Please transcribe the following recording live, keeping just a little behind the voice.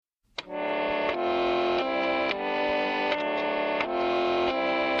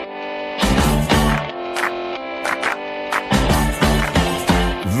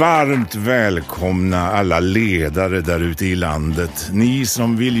Varmt välkomna alla ledare där ute i landet, ni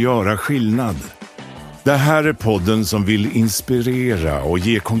som vill göra skillnad. Det här är podden som vill inspirera och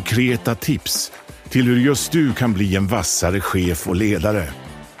ge konkreta tips till hur just du kan bli en vassare chef och ledare.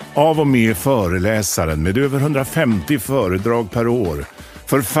 Av och med föreläsaren med över 150 föredrag per år,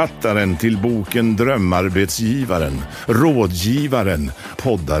 författaren till boken Drömarbetsgivaren, rådgivaren,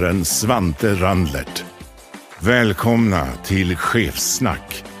 poddaren Svante Randlert. Välkomna till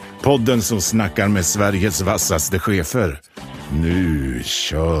Chefssnack, podden som snackar med Sveriges vassaste chefer. Nu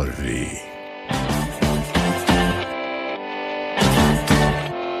kör vi!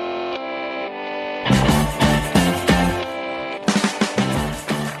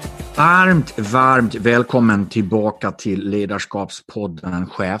 Varmt välkommen tillbaka till ledarskapspodden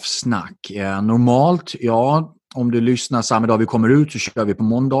Chefssnack. Normalt, om du lyssnar samma dag vi kommer ut så kör vi på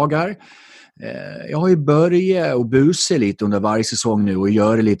måndagar. Jag har ju börjat och busa lite under varje säsong nu och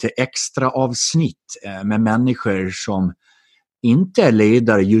gör lite extra avsnitt med människor som inte är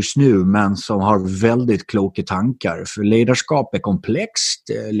ledare just nu men som har väldigt kloka tankar. För ledarskap är komplext,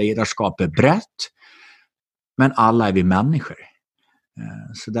 ledarskap är brett, men alla är vi människor.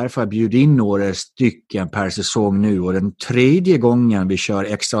 Så därför har jag bjudit in några stycken per säsong nu och den tredje gången vi kör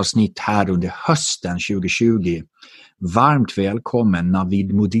extra avsnitt här under hösten 2020. Varmt välkommen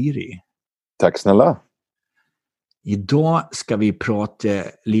Navid Modiri. Tack snälla. Idag ska vi prata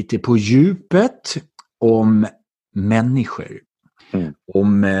lite på djupet om människor,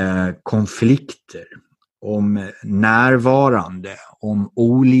 om konflikter, om närvarande, om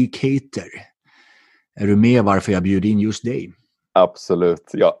olikheter. Är du med varför jag bjuder in just dig? Absolut.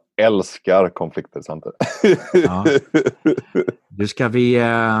 Jag älskar konflikter, Svante. Ja. Nu ska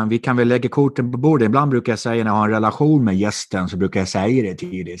vi kan väl lägga korten på bordet. Ibland brukar jag säga när jag har en relation med gästen så brukar jag säga det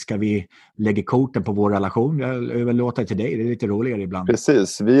tidigt. Ska vi lägga korten på vår relation? Jag överlåter till dig. Det är lite roligare ibland.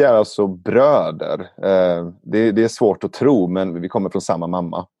 Precis. Vi är alltså bröder. Det är svårt att tro, men vi kommer från samma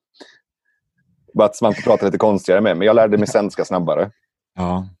mamma. Bara att Svante pratar lite konstigare med, men jag lärde mig svenska snabbare.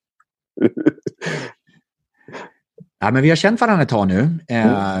 Ja. Ja, men vi har känt varandra ett tag nu.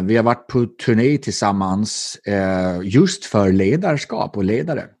 Vi har varit på turné tillsammans just för ledarskap och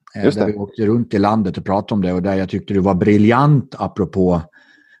ledare. Där vi åkte runt i landet och pratade om det och där jag tyckte du var briljant apropå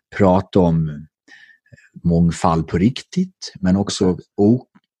prata om mångfald på riktigt men också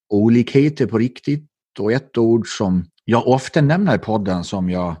olikheter på riktigt. Och ett ord som jag ofta nämner i podden som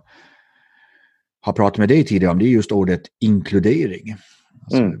jag har pratat med dig tidigare om, det är just ordet inkludering.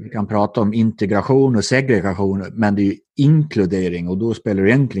 Alltså, vi kan prata om integration och segregation, men det är ju inkludering och då spelar det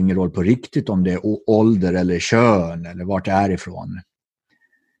egentligen ingen roll på riktigt om det är ålder eller kön eller vart det är ifrån.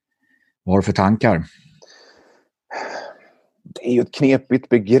 Vad har du för tankar? Det är ju ett knepigt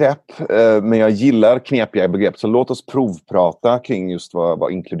begrepp, men jag gillar knepiga begrepp, så låt oss provprata kring just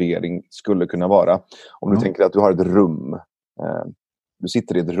vad inkludering skulle kunna vara. Om du tänker att du har ett rum, du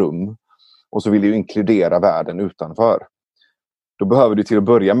sitter i ett rum och så vill du inkludera världen utanför. Då behöver det till att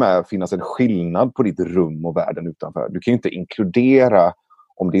börja med finnas en skillnad på ditt rum och världen utanför. Du kan ju inte inkludera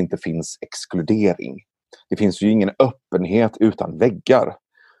om det inte finns exkludering. Det finns ju ingen öppenhet utan väggar.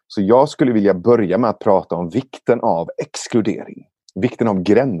 Så jag skulle vilja börja med att prata om vikten av exkludering. Vikten av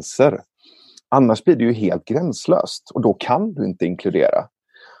gränser. Annars blir det ju helt gränslöst och då kan du inte inkludera.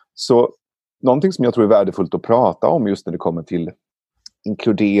 Så någonting som jag tror är värdefullt att prata om just när det kommer till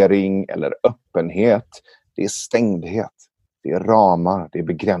inkludering eller öppenhet, det är stängdhet. Det är ramar, det är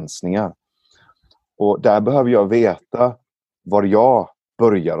begränsningar. Och där behöver jag veta var jag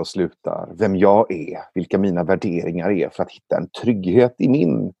börjar och slutar, vem jag är, vilka mina värderingar är för att hitta en trygghet i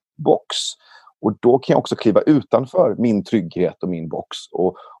min box. Och då kan jag också kliva utanför min trygghet och min box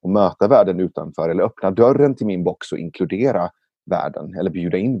och möta världen utanför eller öppna dörren till min box och inkludera världen eller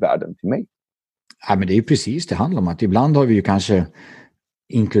bjuda in världen till mig. Ja, men det är ju precis det handlar om att ibland har vi ju kanske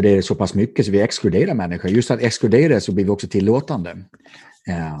inkluderar så pass mycket så vi exkluderar människor. Just att exkludera så blir vi också tillåtande.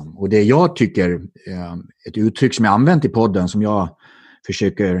 Och det jag tycker, ett uttryck som jag använt i podden som jag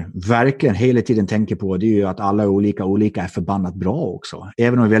försöker verkligen hela tiden tänka på, det är ju att alla olika är förbannat bra också.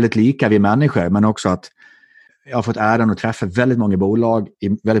 Även om vi är väldigt lika vi människor, men också att jag har fått äran att träffa väldigt många bolag i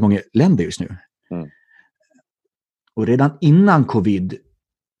väldigt många länder just nu. Och redan innan covid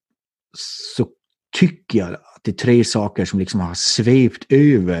så tycker jag att det är 3 saker som liksom har svept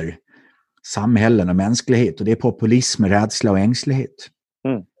över samhällen och mänsklighet. Och det är populism, rädsla och ängslighet.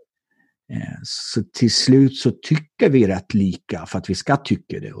 Så till slut så tycker vi rätt lika för att vi ska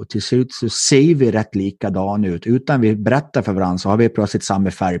tycka det. Och till slut så ser vi rätt likadana ut. Utan vi berättar för varandra så har vi plötsligt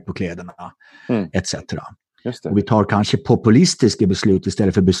samma färg på kläderna. Etc. Just det. Och vi tar kanske populistiska beslut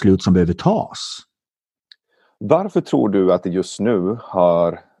istället för beslut som behöver tas. Varför tror du att det just nu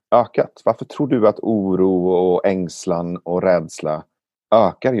har ökat? Varför tror du att oro och ängslan och rädsla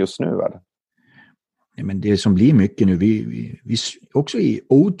ökar just nu i världen? Ja, men det som blir mycket nu, vi också i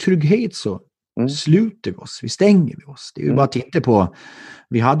otrygghet så sluter vi oss, vi stänger vi oss. Det är ju bara att titta på,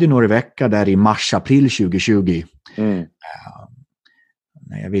 vi hade ju några veckor där i mars-april 2020.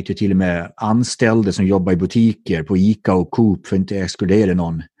 Jag vet ju till och med anställda som jobbar i butiker på ICA och Coop, för att inte exkludera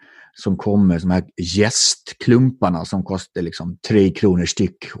någon, som kommer, de här gästklumparna som kostar liksom 3 kronor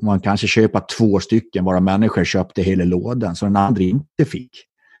styck. Och man kanske köper 2 stycken, våra människor köpte hela lådan så den andra inte fick.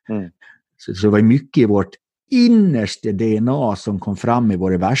 Så det var mycket i vårt innersta DNA som kom fram i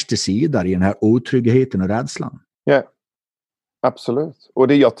våra värsta sidor i den här otryggheten och rädslan. Ja, absolut.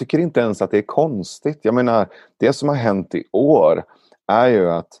 Och jag tycker inte ens att det är konstigt. Jag menar, det som har hänt i år är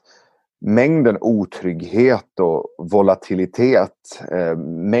ju att mängden otrygghet och volatilitet,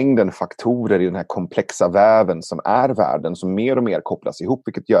 mängden faktorer i den här komplexa väven som är världen, som mer och mer kopplas ihop,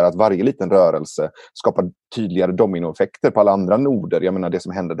 vilket gör att varje liten rörelse skapar tydligare dominoeffekter på alla andra noder. Jag menar, det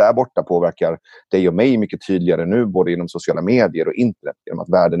som händer där borta påverkar dig och mig mycket tydligare nu, både genom sociala medier och internet, genom att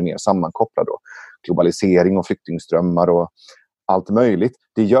världen är mer sammankopplad. Globalisering och flyktingströmmar och allt möjligt.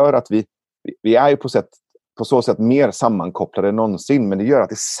 Det gör att vi är ju på så sätt mer sammankopplade än någonsin, men det gör att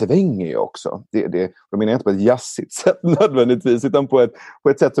det svänger ju också. Jag menar inte på ett jassigt sätt nödvändigtvis, utan på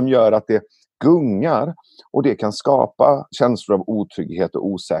ett sätt som gör att det gungar, och det kan skapa känslor av otrygghet och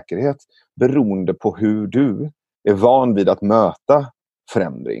osäkerhet beroende på hur du är van vid att möta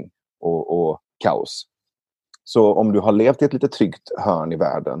förändring och kaos. Så om du har levt i ett lite tryggt hörn i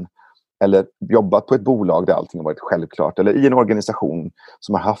världen, eller jobbat på ett bolag där allting har varit självklart, eller i en organisation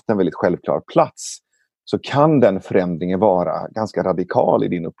som har haft en väldigt självklar plats, så kan den förändringen vara ganska radikal i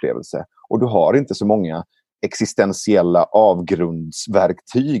din upplevelse. Och du har inte så många existentiella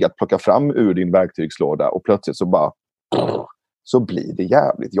avgrundsverktyg att plocka fram ur din verktygslåda, och plötsligt så blir det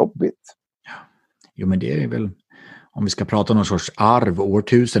jävligt jobbigt. Jo, men det är väl, om vi ska prata om någon sorts arv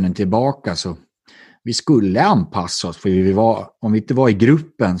årtusenden tillbaka, så vi skulle anpassa oss, för om vi inte var i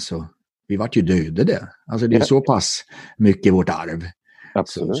gruppen så vi var ju dödade. Alltså det är så pass mycket i vårt arv.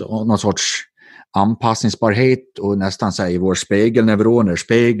 Absolut. Så någon sorts anpassningsbarhet, och nästan säger vår spegelneuroner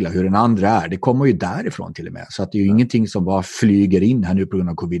speglar hur den andra är. Det kommer ju därifrån till och med. Så att det är ju ingenting som bara flyger in här nu på grund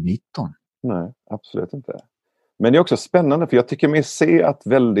av covid-19. Nej, absolut inte. Men det är också spännande, för jag tycker mig se att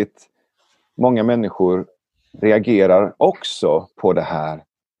väldigt många människor reagerar också på det här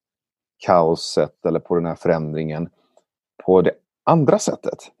kaoset eller på den här förändringen på det andra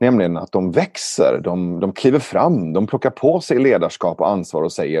sättet. Nämligen att de växer, de kliver fram, de plockar på sig ledarskap och ansvar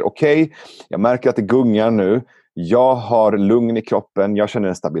och säger okej, jag märker att det gungar nu, jag har lugn i kroppen, jag känner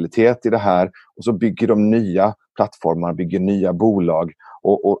en stabilitet i det här, och så bygger de nya plattformar, bygger nya bolag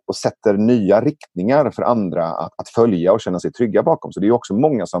och sätter nya riktningar för andra att följa och känna sig trygga bakom. Så det är också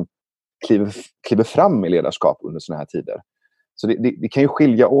många som kliver fram i ledarskap under såna här tider. Så det kan ju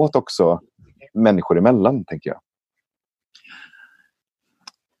skilja åt också människor emellan, tänker jag.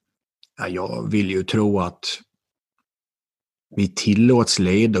 Ja, jag vill ju tro att vi tillåts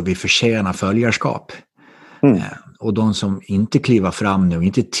leda och vi förtjänar följarskap. Och de som inte kliver fram nu och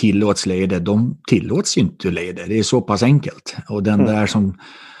inte tillåts leda, de tillåts ju inte leda. Det är så pass enkelt. Och den där som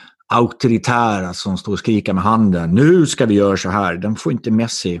auktoritära som står och skriker med handen, nu ska vi göra så här, den får inte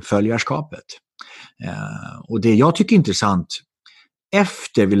med sig följarskapet. Och det jag tycker är intressant,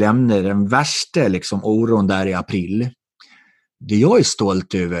 efter vi lämnar den värsta oron där i april, det jag är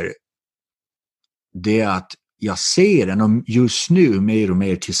stolt över, det är att jag ser en just nu mer och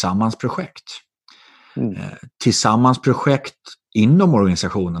mer tillsammansprojekt. Tillsammansprojekt inom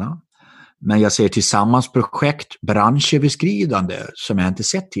organisationerna, men jag ser tillsammansprojekt branschöverskridande som jag inte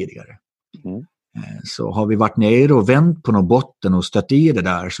sett tidigare. Så har vi varit nere och vänt på någon botten och stött i det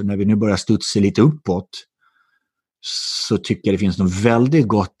där, så när vi nu börjar studsa lite uppåt, så tycker jag det finns något väldigt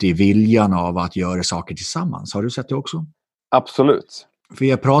gott i viljan av att göra saker tillsammans. Har du sett det också? Absolut. För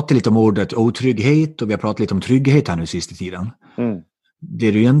jag pratar lite om ordet otrygghet och vi har pratat lite om trygghet här nu sista tiden.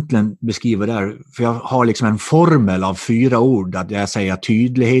 Det du egentligen beskriver där, för jag har en formel av 4 ord, att jag säger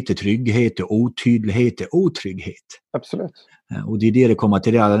tydlighet är trygghet och otydlighet är otrygghet. Absolut. Och det är det kommer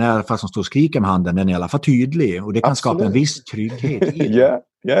till, den är i alla fall som står och skriker med handen, den är i alla fall tydlig, och det kan skapa en viss trygghet i det.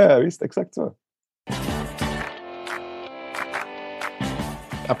 Ja, visst, exakt så.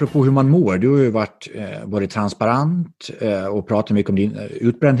 Apropå hur man mår, du har ju varit transparent och pratat mycket om din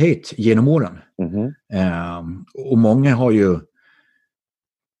utbrändhet genom åren. Och många har ju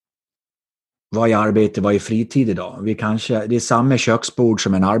vad är arbete, vad är fritid idag? Det är samma köksbord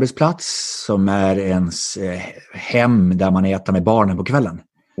som en arbetsplats, som är ens hem där man äter med barnen på kvällen.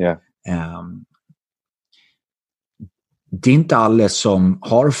 det är inte alla som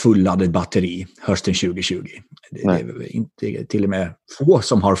har fulladdat batteri hösten 2020. Det är inte till och med få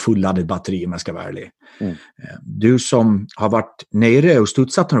som har fulladdat batteri, om jag ska vara ärlig. Du som har varit nere och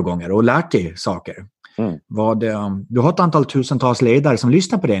studsat några gånger och lärt dig saker. Du har ett antal tusentals ledare som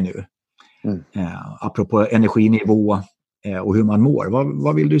lyssnar på dig nu. Apropå energinivå och hur man mår.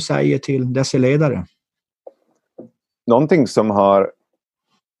 Vad vill du säga till dessa ledare? Någonting som har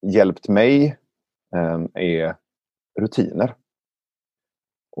hjälpt mig är rutiner.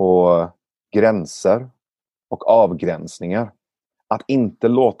 Och gränser och avgränsningar. Att inte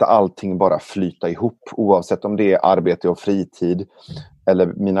låta allting bara flyta ihop, oavsett om det är arbete och fritid eller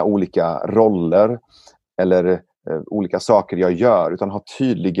mina olika roller eller olika saker jag gör, utan ha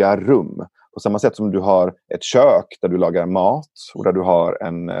tydliga rum. På samma sätt som du har ett kök där du lagar mat och där du har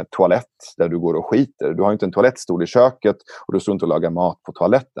en toalett där du går och skiter. Du har inte en toalettstol i köket och du står inte och lagar mat på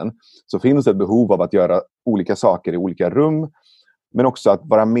toaletten. Så finns det ett behov av att göra olika saker i olika rum, men också att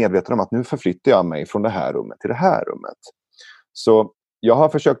vara medveten om att nu förflyttar jag mig från det här rummet till det här rummet. Så jag har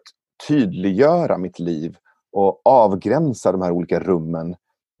försökt tydliggöra mitt liv och avgränsa de här olika rummen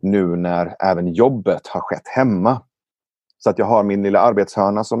nu när även jobbet har skett hemma. Så att jag har min lilla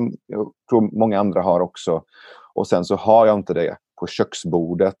arbetshörna som jag tror många andra har också. Och sen så har jag inte det på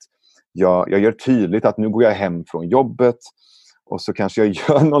köksbordet. Jag gör tydligt att nu går jag hem från jobbet. Och så kanske jag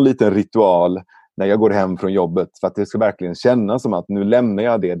gör någon liten ritual när jag går hem från jobbet. För att det ska verkligen kännas som att nu lämnar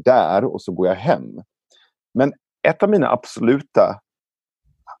jag det där och så går jag hem. Men ett av mina absoluta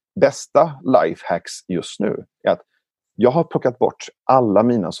bästa lifehacks just nu är att jag har plockat bort alla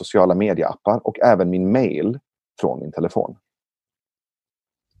mina sociala medieappar och även min mail från min telefon.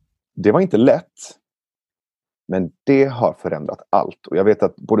 Det var inte lätt, men det har förändrat allt. Och jag vet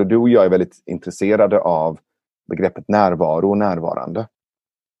att både du och jag är väldigt intresserade av begreppet närvaro och närvarande.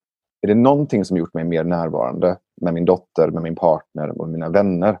 Är det någonting som gjort mig mer närvarande med min dotter, med min partner och mina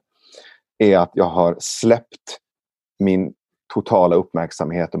vänner, är att jag har släppt min totala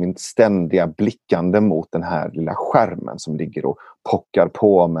uppmärksamhet och min ständiga blickande mot den här lilla skärmen som ligger och pockar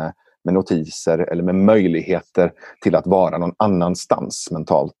på med notiser eller med möjligheter till att vara någon annanstans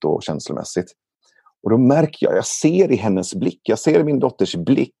mentalt och känslomässigt. Och då märker jag ser i hennes blick, jag ser i min dotters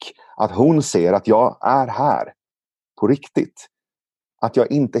blick att hon ser att jag är här på riktigt. Att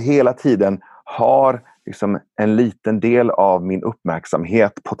jag inte hela tiden har liksom en liten del av min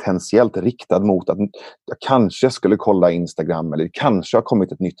uppmärksamhet potentiellt riktad mot att jag kanske skulle kolla Instagram eller kanske har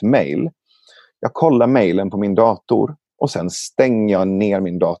kommit ett nytt mejl. Jag kollar mejlen på min dator och sen stänger jag ner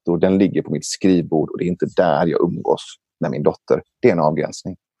min dator. Den ligger på mitt skrivbord och det är inte där jag umgås med min dotter. Det är en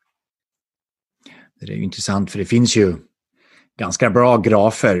avgränsning. Det är ju intressant för det finns ju ganska bra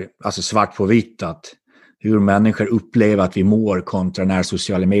grafer, alltså svart på vitt, att hur människor upplever att vi mår kontra när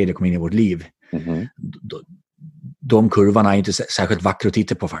sociala medier kommer in i vårt liv. De kurvorna är inte särskilt vackra att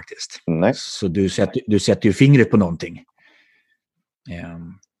titta på faktiskt. Nej. Så du sätter ju fingret på någonting.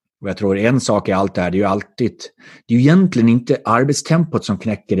 Och jag tror en sak är allt det här, det är ju egentligen inte arbetstempot som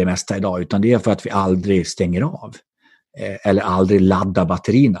knäcker det mesta idag, utan det är för att vi aldrig stänger av. Eller aldrig laddar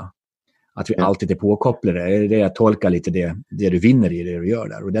batterierna. Att vi alltid är påkopplade. Det är det jag tolkar lite det du vinner i det du gör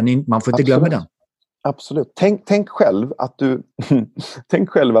där. Och man får inte glömma den. Absolut. Tänk själv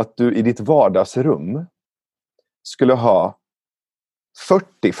att du i ditt vardagsrum skulle ha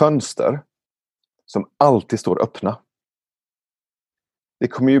 40 fönster som alltid står öppna. Det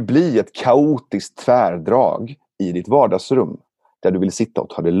kommer ju bli ett kaotiskt tvärdrag i ditt vardagsrum där du vill sitta och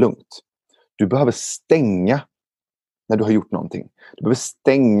ta det lugnt. Du behöver stänga när du har gjort någonting. Du behöver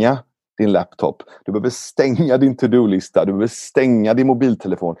stänga din laptop. Du behöver stänga din to-do-lista. Du behöver stänga din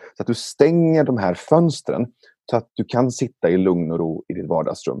mobiltelefon. Så att du stänger de här fönstren så att du kan sitta i lugn och ro i ditt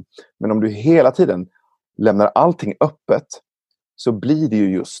vardagsrum. Men om du hela tiden lämnar allting öppet så blir det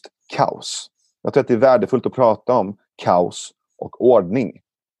ju just kaos. Jag tror att det är värdefullt att prata om kaos och ordning.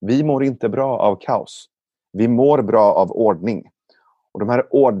 Vi mår inte bra av kaos. Vi mår bra av ordning. Och de här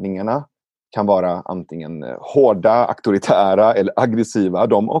ordningarna kan vara antingen hårda, auktoritära eller aggressiva,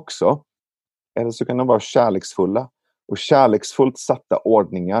 de också. Eller så kan de vara kärleksfulla. Och kärleksfullt satta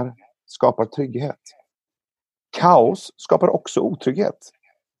ordningar skapar trygghet. Kaos skapar också otrygghet.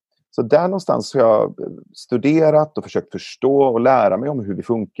 Så där någonstans har jag studerat och försökt förstå och lära mig om hur vi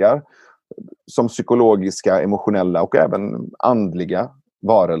funkar som psykologiska, emotionella och även andliga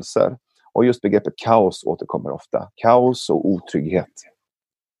varelser. Och just begreppet kaos återkommer ofta. Kaos och otrygghet.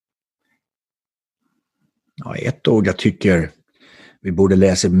 Ja, ett ord jag tycker vi borde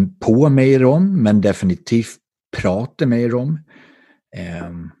läsa på mer om, men definitivt prata mer om.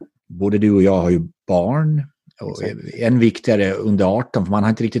 Både du och jag har ju barn. Och än viktigare under 18, för man har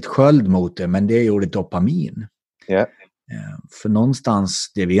inte riktigt sköld mot det, men det är ordet dopamin. Yeah. För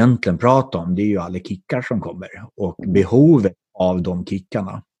någonstans det vi egentligen pratar om, det är ju alla kickar som kommer och behovet av de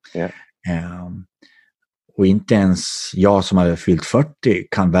kickarna. Yeah. Och inte ens jag som har fyllt 40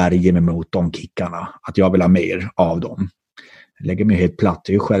 kan värja mig mot de kickarna, att jag vill ha mer av dem. Jag lägger mig helt platt,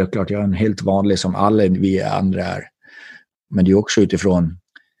 det är ju självklart, jag är en helt vanlig som alla vi andra är. Men det är också utifrån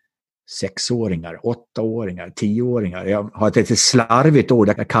 6-åringar, 8-åringar, 10-åringar. Jag har ett lite slarvigt ord,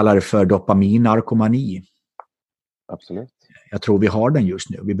 jag kallar det för dopaminnarkomani. Absolut. Jag tror vi har den just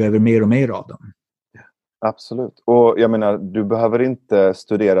nu. Vi behöver mer och mer av den. Absolut. Och jag menar, du behöver inte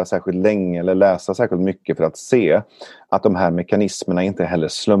studera särskilt länge eller läsa särskilt mycket för att se att de här mekanismerna inte heller är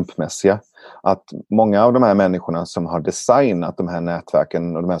slumpmässiga. Att många av de här människorna som har designat de här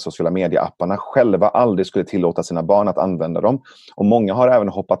nätverken och de här sociala medieapparna själva aldrig skulle tillåta sina barn att använda dem. Och många har även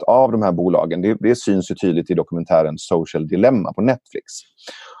hoppat av de här bolagen. Det syns ju tydligt i dokumentären Social Dilemma på Netflix.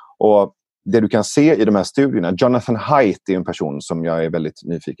 Och det du kan se i de här studierna, Jonathan Haidt är en person som jag är väldigt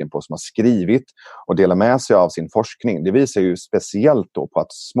nyfiken på, som har skrivit och delar med sig av sin forskning. Det visar ju speciellt då på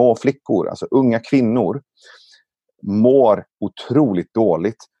att små flickor, alltså unga kvinnor, mår otroligt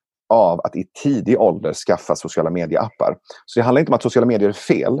dåligt av att i tidig ålder skaffa sociala medieappar. Så det handlar inte om att sociala medier är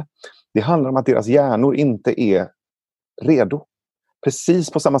fel. Det handlar om att deras hjärnor inte är redo. Precis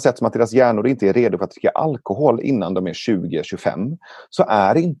på samma sätt som att deras hjärnor inte är redo för att dricka alkohol innan de är 20-25, så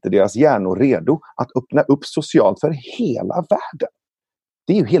är inte deras hjärnor redo att öppna upp socialt för hela världen.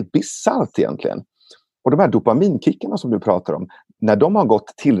 Det är ju helt bisarrt egentligen. Och de här dopaminkickarna som du pratar om, när de har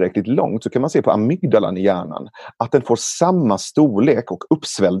gått tillräckligt långt så kan man se på amygdalan i hjärnan att den får samma storlek och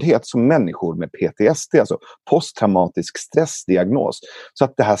uppsvälldhet som människor med PTSD, alltså posttraumatisk stressdiagnos. Så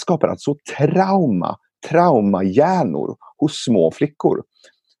att det här skapar alltså traumahjärnor hos små flickor.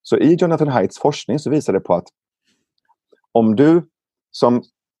 Så i Jonathan Haidts forskning så visar det på att om du som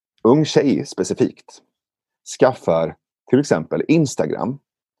ung tjej specifikt skaffar till exempel Instagram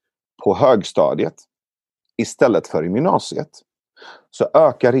på högstadiet istället för i gymnasiet, så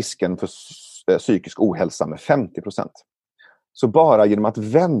ökar risken för psykisk ohälsa med 50%. Så bara genom att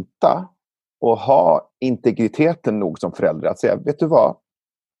vänta och ha integriteten nog som förälder att säga, vet du vad?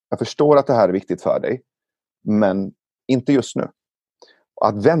 Jag förstår att det här är viktigt för dig, men inte just nu.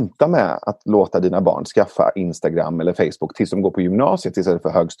 Att vänta med att låta dina barn skaffa Instagram eller Facebook tills de går på gymnasiet istället för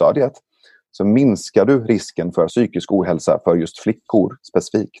högstadiet, så minskar du risken för psykisk ohälsa för just flickor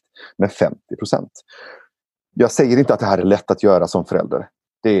specifikt med 50%. Jag säger inte att det här är lätt att göra som förälder.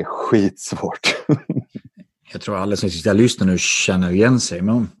 Det är skitsvårt. Jag tror alla som sitter och lyssnar nu känner igen sig.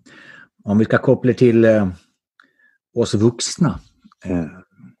 Men om vi ska koppla till oss vuxna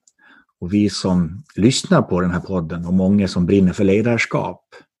och vi som lyssnar på den här podden och många som brinner för ledarskap.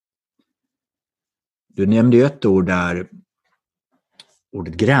 Du nämnde ju ett ord där,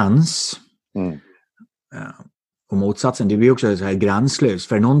 ordet gräns. Och motsatsen, det blir också så här gränslöst.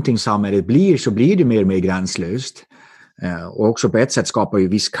 För någonting samhället blir så blir det mer och mer gränslöst. Och också på ett sätt skapar ju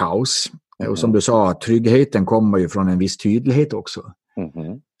viss kaos. Och som du sa, tryggheten kommer ju från en viss tydlighet också.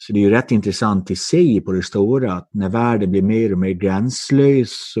 Så det är ju rätt intressant i sig på det stora att när världen blir mer och mer gränslös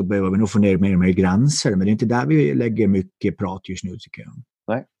så behöver vi nog få ner mer och mer gränser. Men det är inte där vi lägger mycket prat just nu, tycker jag.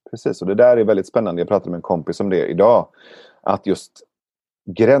 Nej, precis. Och det där är väldigt spännande. Jag pratade med en kompis om det idag. Att just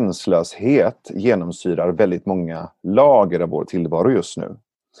gränslöshet genomsyrar väldigt många lager av vår tillvaro just nu.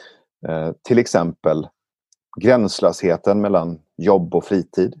 Till exempel gränslösheten mellan jobb och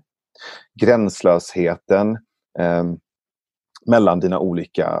fritid. Gränslösheten mellan dina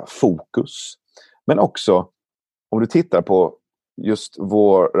olika fokus. Men också om du tittar på just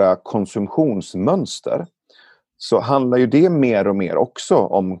våra konsumtionsmönster, så handlar ju det mer och mer också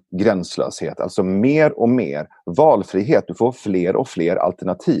om gränslöshet. Alltså mer och mer valfrihet. Du får fler och fler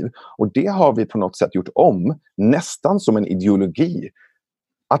alternativ. Och det har vi på något sätt gjort om, nästan som en ideologi.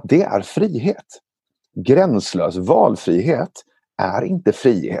 Att det är frihet. Gränslös valfrihet är inte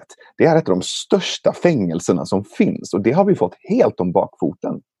frihet. Det är ett av de största fängelserna som finns. Och det har vi fått helt om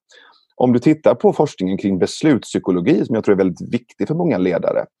bakfoten. Om du tittar på forskningen kring beslutspsykologi, som jag tror är väldigt viktig för många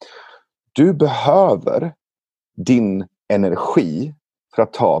ledare. Du behöver din energi för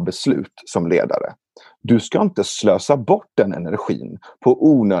att ta beslut som ledare. Du ska inte slösa bort den energin på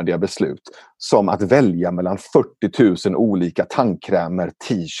onödiga beslut som att välja mellan 40 000 olika tandkrämer,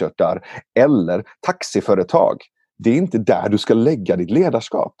 t-shirtar eller taxiföretag. Det är inte där du ska lägga ditt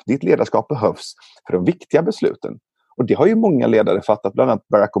ledarskap. Ditt ledarskap behövs för de viktiga besluten. Och det har ju många ledare fattat. Bland annat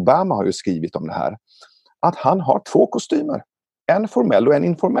Barack Obama har ju skrivit om det här. Att han har 2 kostymer. En formell och en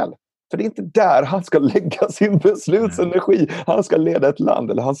informell. För det är inte där han ska lägga sin beslutsenergi. Han ska leda ett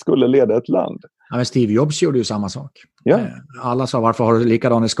land, eller han skulle leda ett land. Ja, men Steve Jobs gjorde ju samma sak. Ja. Alla sa, varför har du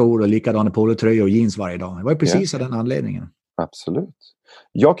likadana skor och likadana polotröjor och jeans varje dag? Det var ju precis av den anledningen. Absolut.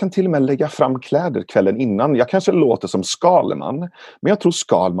 Jag kan till och med lägga fram kläder kvällen innan. Jag kanske låter som Skalman, men jag tror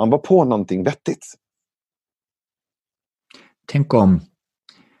Skalman var på någonting vettigt. Tänk om,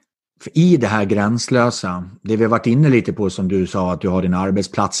 för i det här gränslösa, det vi har varit inne lite på som du sa, att du har din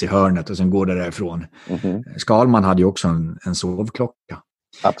arbetsplats i hörnet och sen går det därifrån. Skalman hade ju också en sovklocka.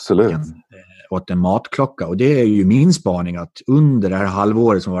 Absolut. Och en matklocka. Och det är ju min spaning att under det här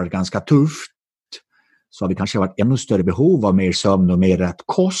halvåret som har varit ganska tufft så har vi kanske varit ännu större behov av mer sömn och mer rätt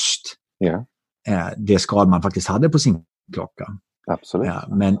kost. Ja. Det Skalman faktiskt hade på sin klocka. Absolut.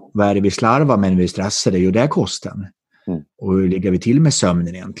 Men vad är det vi slarvar med när vi stressar? Det är ju det kosten. Och hur ligger vi till med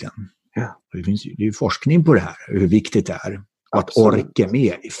sömnen egentligen? Ja. Det finns ju forskning på det här, hur viktigt det är att orka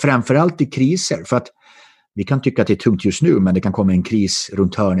med. Framförallt i kriser, för att vi kan tycka att det är tungt just nu, men det kan komma en kris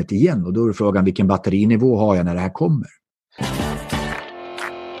runt hörnet igen och då är frågan vilken batterinivå har jag när det här kommer?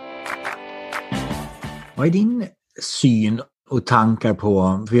 Vad är din syn och tankar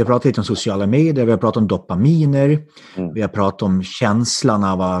på, vi har pratat lite om sociala medier, vi har pratat om dopaminer, vi har pratat om känslan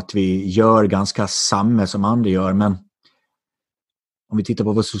av att vi gör ganska samma som andra gör, men om vi tittar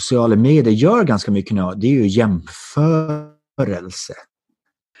på vad sociala medier gör ganska mycket nu, det är ju jämförelse.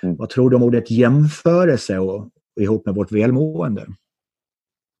 Vad tror du om ordet jämförelse och ihop med vårt välmående?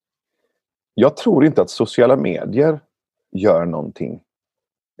 Jag tror inte att sociala medier gör någonting.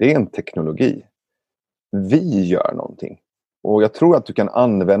 Det är en teknologi. Vi gör någonting. Och jag tror att du kan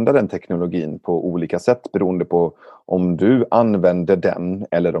använda den teknologin på olika sätt beroende på om du använder den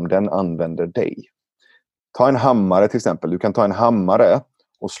eller om den använder dig. Ta en hammare till exempel. Du kan ta en hammare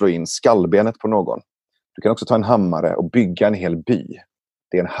och slå in skallbenet på någon. Du kan också ta en hammare och bygga en hel by.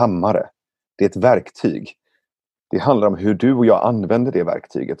 Det är en hammare. Det är ett verktyg. Det handlar om hur du och jag använder det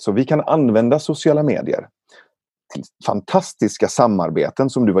verktyget. Så vi kan använda sociala medier till fantastiska samarbeten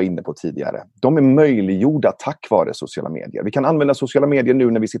som du var inne på tidigare. De är möjliggjorda tack vare sociala medier. Vi kan använda sociala medier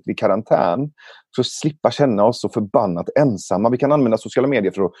nu när vi sitter i karantän för att slippa känna oss så förbannat ensamma. Vi kan använda sociala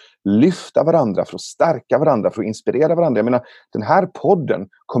medier för att lyfta varandra, för att stärka varandra, för att inspirera varandra. Jag menar, den här podden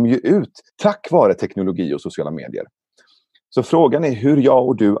kom ju ut tack vare teknologi och sociala medier. Så frågan är hur jag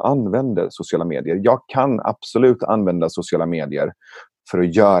och du använder sociala medier. Jag kan absolut använda sociala medier för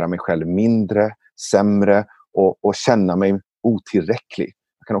att göra mig själv mindre, sämre och känna mig otillräcklig.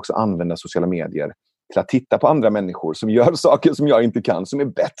 Jag kan också använda sociala medier till att titta på andra människor som gör saker som jag inte kan, som är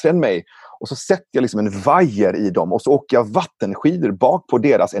bättre än mig. Och så sätter jag liksom en vajer i dem och så åker jag vattenskidor bak på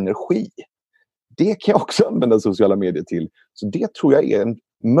deras energi. Det kan jag också använda sociala medier till. Så det tror jag är en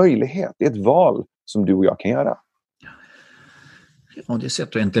möjlighet. Det är ett val som du och jag kan göra. Och det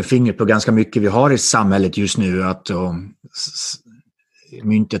sätter inte fingret på ganska mycket vi har i samhället just nu. Att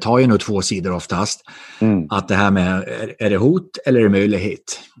myntet har ju nog två sidor oftast. Att det här med, är det hot eller är det möjlighet?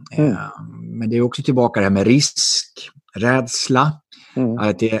 Men det är också tillbaka det här med risk, rädsla.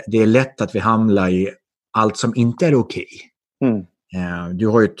 Att det är lätt att vi hamnar i allt som inte är okej. Du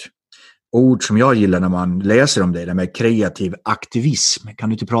har ju ett ord som jag gillar när man läser om det med kreativ aktivism. Kan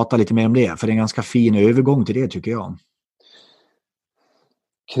du inte prata lite mer om det? För det är en ganska fin övergång till det tycker jag.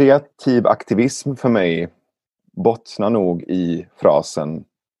 Kreativ aktivism för mig bottnar nog i frasen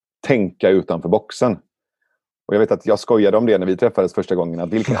tänka utanför boxen. Och jag vet att jag skojade om det när vi träffades första gången, att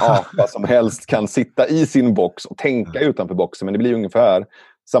vilken apa som helst kan sitta i sin box och tänka utanför boxen. Men det blir ungefär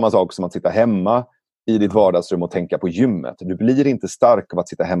samma sak som att sitta hemma i ditt vardagsrum och tänka på gymmet. Du blir inte stark av att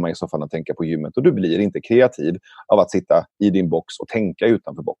sitta hemma i soffan och tänka på gymmet, och du blir inte kreativ av att sitta i din box och tänka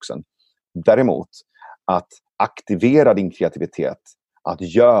utanför boxen. Däremot att aktivera din kreativitet, att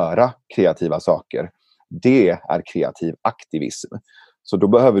göra kreativa saker, det är kreativ aktivism. Så då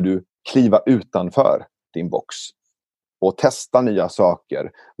behöver du kliva utanför din box och testa nya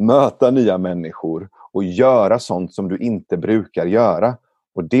saker, möta nya människor och göra sånt som du inte brukar göra.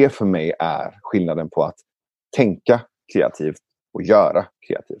 Och det för mig är skillnaden på att tänka kreativt och göra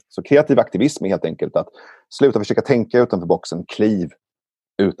kreativt. Så kreativ aktivism är helt enkelt att sluta försöka tänka utanför boxen, kliv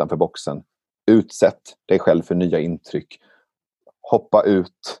utanför boxen, utsätt dig själv för nya intryck. Hoppa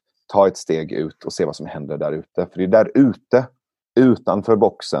ut, ta ett steg ut och se vad som händer där ute. För det är där ute, utanför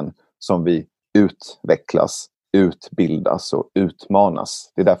boxen, som vi utvecklas, utbildas och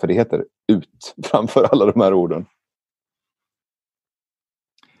utmanas. Det är därför det heter ut framför alla de här orden.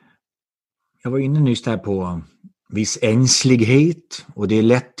 Jag var inne nyss här på viss ängslighet, och det är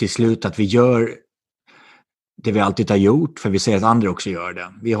lätt till slut att vi gör det vi alltid har gjort för vi ser att andra också gör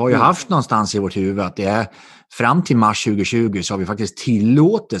det. Vi har ju haft någonstans i vårt huvud att det är fram till mars 2020 så har vi faktiskt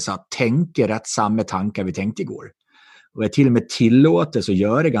tillåtelse att tänka rätt samma tankar vi tänkte igår. Och är till och med tillåtet att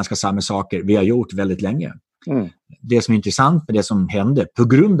göra ganska samma saker vi har gjort väldigt länge. Det som är intressant med det som hände på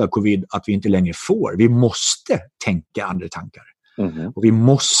grund av covid, att vi inte längre får. Vi måste tänka andra tankar. Och vi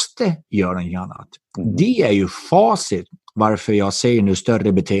måste göra något annat. Det är ju facit varför jag ser nu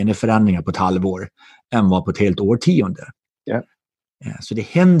större beteendeförändringar på ett halvår än vad på ett helt årtionde. Yeah. Så det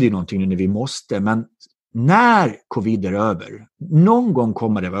händer ju någonting nu när vi måste. Men när covid är över, någon gång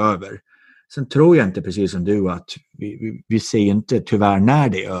kommer det vara över. Sen tror jag inte, precis som du, att vi ser inte tyvärr när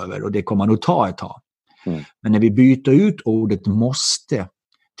det är över. Och det kommer nog ta ett tag. Men när vi byter ut ordet måste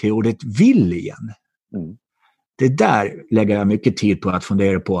till ordet vill igen. Det där lägger jag mycket tid på att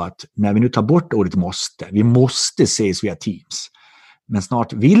fundera på, att när vi nu tar bort ordet måste, vi måste ses via Teams. Men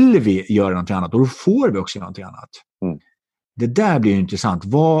snart vill vi göra något annat och då får vi också något annat. Det där blir intressant.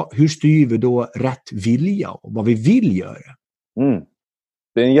 Hur styr vi då rätt vilja och vad vi vill göra?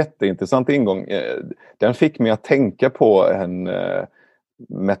 Det är en jätteintressant ingång. Den fick mig att tänka på en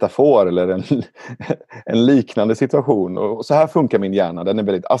metafor eller en liknande situation. Och så här funkar min hjärna. Den är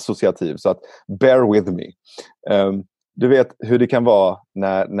väldigt associativ, så att bear with me. Du vet hur det kan vara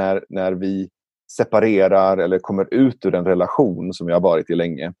när vi separerar eller kommer ut ur en relation som vi har varit i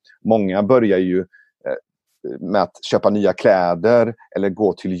länge. Många börjar ju med att köpa nya kläder eller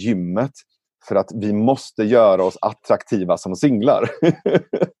gå till gymmet för att vi måste göra oss attraktiva som singlar.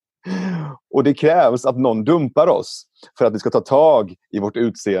 Och det krävs att någon dumpar oss för att vi ska ta tag i vårt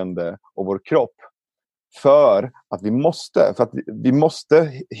utseende och vår kropp. För att vi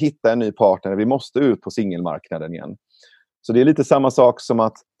måste hitta en ny partner, vi måste ut på singelmarknaden igen. Så det är lite samma sak som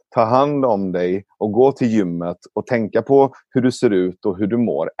att ta hand om dig och gå till gymmet och tänka på hur du ser ut och hur du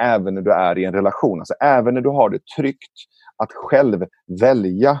mår, även när du är i en relation. Alltså även när du har det tryggt att själv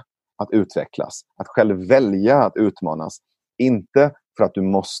välja att utvecklas, att själv välja att utmanas. Inte för att du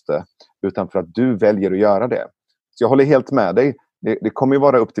måste, utan för att du väljer att göra det. Så jag håller helt med dig. Det kommer ju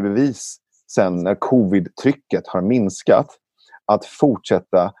vara upp till bevis sen när covid-trycket har minskat, att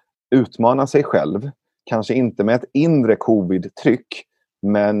fortsätta utmana sig själv. Kanske inte med ett inre covid-tryck,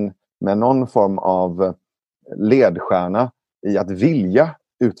 men med någon form av ledstjärna i att vilja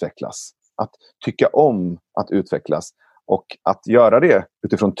utvecklas. Att tycka om att utvecklas. Och att göra det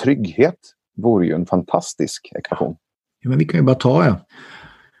utifrån trygghet vore ju en fantastisk ekvation. Ja, men vi kan ju bara ta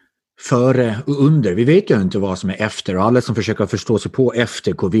före och under. Vi vet ju inte vad som är efter. Och alla som försöker förstå sig på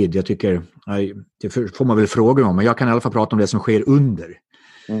efter covid, jag tycker, det får man väl fråga om. Men jag kan i alla fall prata om det som sker under.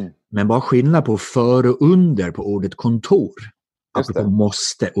 Men bara skillnad på före och under på ordet kontor. Apropå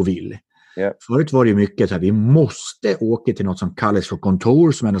måste och vill. Yeah. Förut var det ju mycket så här, vi måste åka till något som kallas för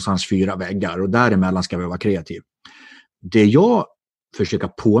kontor som är någonstans 4 väggar. Och däremellan ska vi vara kreativ. Det jag försöker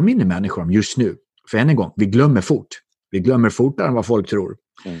påminna människor om just nu, för än en gång, vi glömmer fort. Vi glömmer fortare än vad folk tror.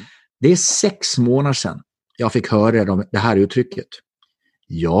 Det är 6 månader sedan jag fick höra det här uttrycket.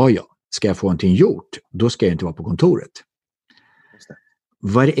 Ja, ska jag få någonting gjort, då ska jag inte vara på kontoret.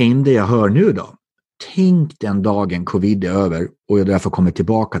 Vad är det enda jag hör nu då? Tänk den dagen covid är över och jag därför kommer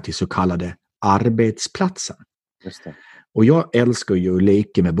tillbaka till så kallade arbetsplatsen. Just det. Och jag älskar ju att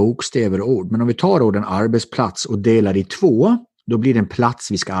leka med bokstäver och ord. Men om vi tar orden arbetsplats och delar i 2, då blir det en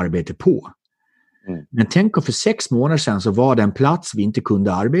plats vi ska arbeta på. Men tänk om för 6 månader sedan så var det en plats vi inte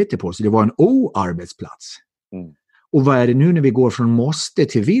kunde arbeta på. Så det var en oarbetsplats. Och vad är det nu när vi går från måste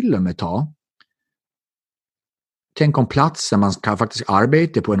till vill om ett tag? Tänk om platsen man kan faktiskt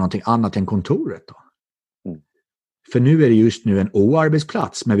arbeta på är någonting annat än kontoret då. För nu är det just nu en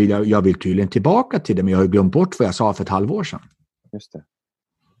oarbetsplats. Men jag vill tydligen tillbaka till det. Men jag har glömt bort vad jag sa för ett halvår sedan. Just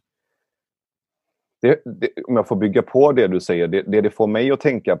det. Om jag får bygga på det du säger. Det får mig att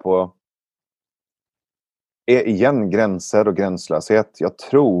tänka på är igen gränser och gränslöshet. Jag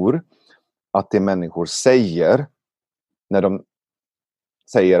tror att det människor säger när de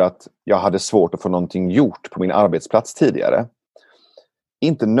säger att jag hade svårt att få någonting gjort på min arbetsplats tidigare.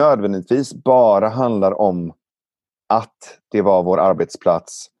 Inte nödvändigtvis bara handlar om att det var vår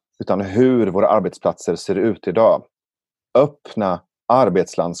arbetsplats, utan hur våra arbetsplatser ser ut idag. Öppna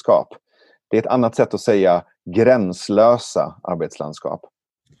arbetslandskap. Det är ett annat sätt att säga gränslösa arbetslandskap.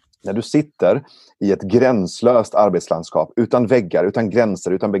 När du sitter i ett gränslöst arbetslandskap utan väggar, utan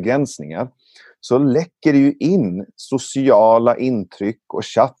gränser, utan begränsningar, så läcker det ju in sociala intryck och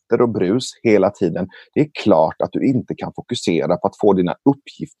chatter och brus hela tiden. Det är klart att du inte kan fokusera på att få dina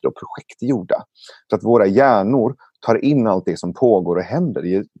uppgifter och projekt gjorda. För att våra hjärnor tar in allt det som pågår och händer.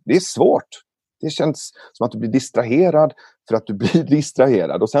 Det är svårt. Det känns som att du blir distraherad för att du blir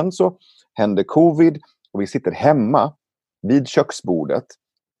distraherad. Och sen så händer covid och vi sitter hemma vid köksbordet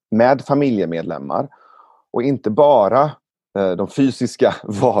med familjemedlemmar och inte bara de fysiska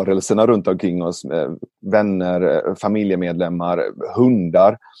varelserna runt omkring oss, vänner, familjemedlemmar,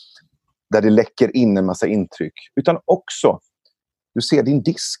 hundar, där det läcker in en massa intryck. Utan också, du ser din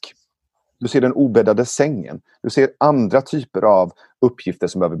disk, du ser den obäddade sängen, du ser andra typer av uppgifter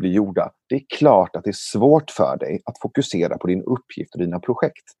som behöver bli gjorda. Det är klart att det är svårt för dig att fokusera på din uppgift och dina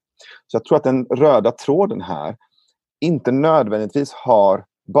projekt. Så jag tror att den röda tråden här inte nödvändigtvis har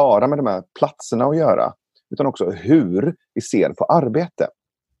bara med de här platserna att göra, utan också hur vi ser på arbete.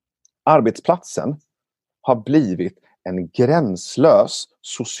 Arbetsplatsen har blivit en gränslös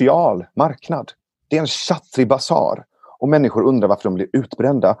social marknad. Det är en tjattrig basar och människor undrar varför de blir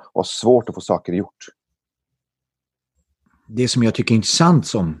utbrända och har svårt att få saker gjort. Det som jag tycker är intressant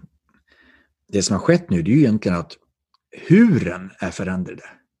som det som har skett nu, det är ju egentligen att huren är förändrade.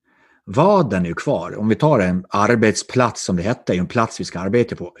 Vaden är ju kvar. Om vi tar en arbetsplats som det hette, en plats vi ska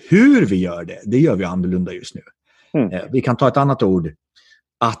arbeta på. Hur vi gör det gör vi annorlunda just nu. Vi kan ta ett annat ord.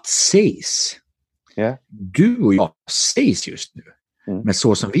 Att ses. Yeah. Du och jag ses just nu. Men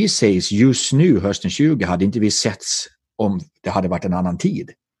så som vi ses just nu, hösten 20, hade inte vi setts om det hade varit en annan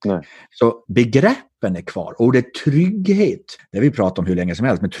tid. Nej. Så begreppen är kvar. Och det trygghet, det vi pratar om hur länge som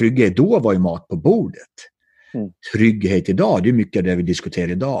helst, men trygghet då var ju mat på bordet. Trygghet idag, det är mycket det vi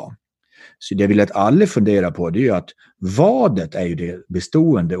diskuterar idag. Så det jag vill att alla funderar på, det är ju att vadet är ju det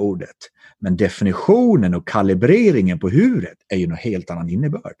bestående ordet. Men definitionen och kalibreringen på huret är ju något helt annan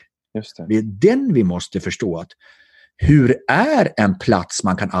innebörd. Just det. Det är den vi måste förstå, att hur är en plats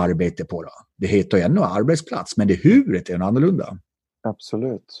man kan arbeta på då? Det heter ju ännu arbetsplats, men det huret är en annorlunda.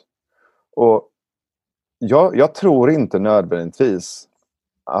 Absolut. Och jag tror inte nödvändigtvis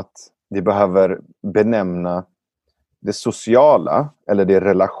att vi behöver benämna det sociala eller det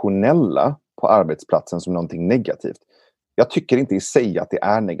relationella på arbetsplatsen som någonting negativt. Jag tycker inte i sig att det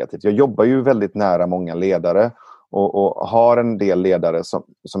är negativt. Jag jobbar ju väldigt nära många ledare och har en del ledare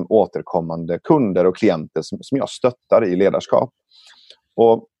som återkommande kunder och klienter som jag stöttar i ledarskap.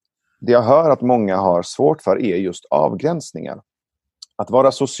 Och det jag hör att många har svårt för är just avgränsningar. Att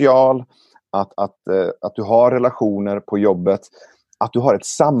vara social, att du har relationer på jobbet, att du har ett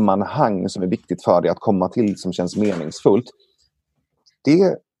sammanhang som är viktigt för dig att komma till, som känns meningsfullt. Det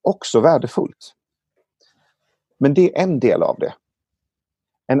är också värdefullt. Men det är en del av det.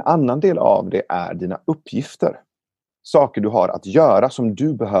 En annan del av det är dina uppgifter. Saker du har att göra som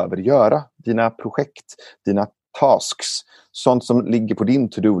du behöver göra. Dina projekt, dina tasks. Sånt som ligger på din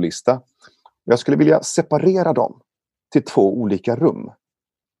to-do-lista. Jag skulle vilja separera dem till 2 olika rum.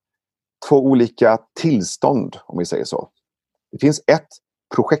 2 olika tillstånd, om vi säger så. Det finns ett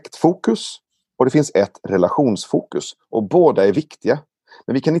projektfokus och det finns ett relationsfokus. Och båda är viktiga.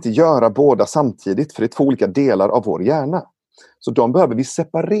 Men vi kan inte göra båda samtidigt, för det är 2 olika delar av vår hjärna. Så de behöver vi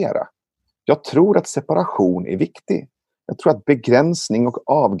separera. Jag tror att separation är viktig. Jag tror att begränsning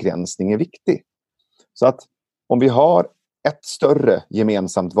och avgränsning är viktig. Så att om vi har ett större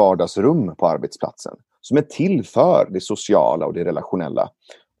gemensamt vardagsrum på arbetsplatsen som är till för det sociala och det relationella,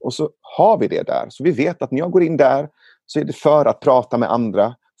 och så har vi det där. Så vi vet att när jag går in där så är det för att prata med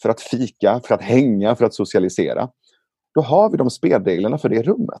andra, för att fika, för att hänga, för att socialisera. Då har vi de spelreglerna för det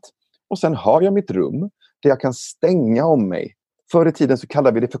rummet. Och sen har jag mitt rum där jag kan stänga om mig. Förr i tiden så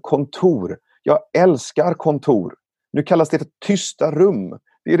kallade vi det för kontor. Jag älskar kontor. Nu kallas det för tysta rum.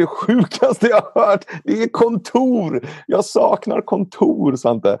 Det är det sjukaste jag har hört. Det är kontor. Jag saknar kontor,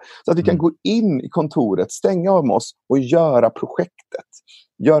 Svante. Så att vi kan gå in i kontoret, stänga om oss och göra projektet.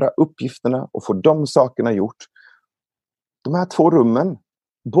 Göra uppgifterna och få de sakerna gjort. De här 2 rummen,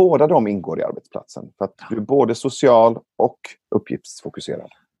 båda de ingår i arbetsplatsen. För att du är både social och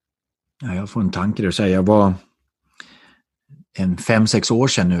uppgiftsfokuserad. Ja, jag får en tanke där. Jag var 5-6 år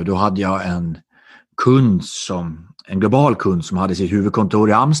sedan nu. Då hade jag en global kund som hade sitt huvudkontor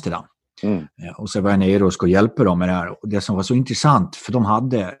i Amsterdam. Och så var jag nere och skulle hjälpa dem med det här. Och det som var så intressant, för de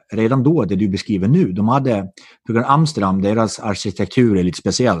hade redan då det du beskriver nu, de hade, för Amsterdam, deras arkitektur är lite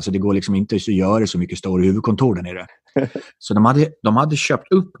speciell, så det går liksom inte att göra så mycket stora huvudkontor där nere. Så de hade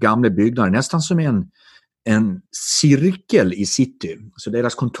köpt upp gamla byggnader nästan som en cirkel i city. Så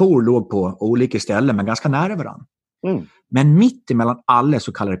deras kontor låg på olika ställen men ganska nära varandra. Men mitt emellan alla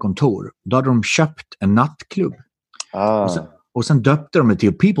så kallade kontor, då hade de köpt en nattklubb. Och sen döpte de det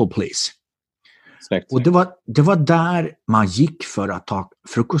till People Place. Snyggt. Och det var där man gick för att ta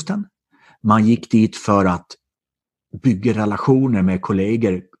frukosten. Man gick dit för att bygga relationer med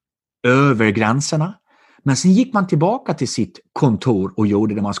kollegor över gränserna. Men sen gick man tillbaka till sitt kontor och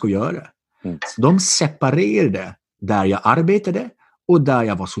gjorde det man skulle göra. Så de separerade där jag arbetade och där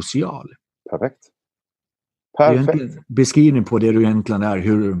jag var social. Perfekt. Det är en beskrivning på det du egentligen är.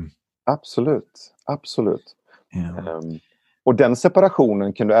 Hur... Absolut. Ja. Och den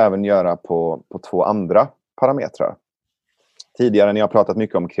separationen kan du även göra på 2 andra parametrar. Tidigare när jag har pratat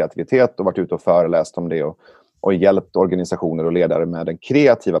mycket om kreativitet och varit ute och föreläst om det och hjälpt organisationer och ledare med den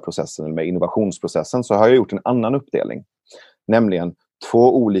kreativa processen, med innovationsprocessen, så har jag gjort en annan uppdelning. Nämligen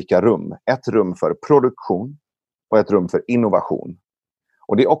 2 olika rum. Ett rum för produktion och ett rum för innovation.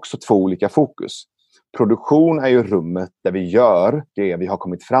 Och det är också 2 olika fokus. Produktion är ju rummet där vi gör det vi har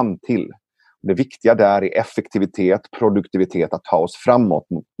kommit fram till. Det viktiga där är effektivitet, produktivitet, att ta oss framåt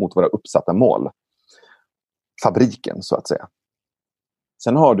mot våra uppsatta mål. Fabriken, så att säga.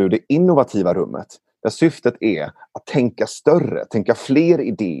 Sen har du det innovativa rummet, där syftet är att tänka större, tänka fler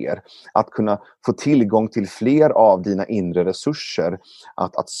idéer, att kunna få tillgång till fler av dina inre resurser,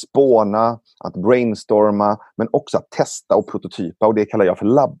 att spåna, att brainstorma, men också att testa och prototypa, och det kallar jag för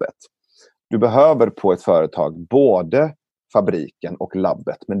labbet. Du behöver på ett företag både fabriken och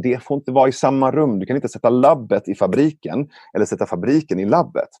labbet, men det får inte vara i samma rum. Du kan inte sätta labbet i fabriken eller sätta fabriken i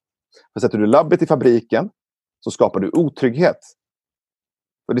labbet. För sätter du labbet i fabriken så skapar du otrygghet.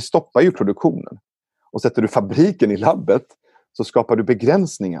 För det stoppar ju produktionen. Och sätter du fabriken i labbet så skapar du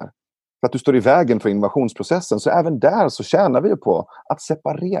begränsningar. För att du står i vägen för innovationsprocessen. Så även där så tjänar vi på att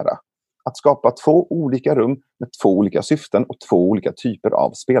separera. Att skapa 2 olika rum med 2 olika syften och 2 olika typer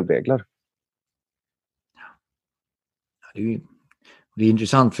av spelregler. Det är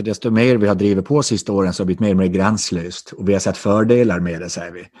intressant, för desto mer vi har drivit på sista åren så har det blivit mer och mer gränslöst. Och vi har sett fördelar med det,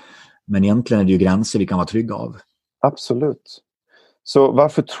 säger vi. Men egentligen är det ju gränser vi kan vara trygga av. Absolut. Så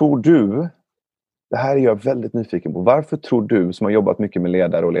varför tror du, det här är jag väldigt nyfiken på, varför tror du som har jobbat mycket med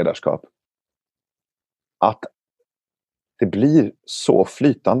ledare och ledarskap att det blir så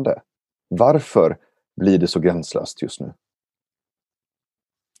flytande? Varför blir det så gränslöst just nu?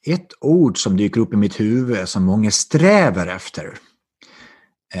 Ett ord som dyker upp i mitt huvud som många strävar efter.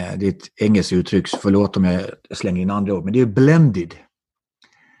 Det är ett engelskt uttryck, förlåt om jag slänger in andra ord, men det är blended.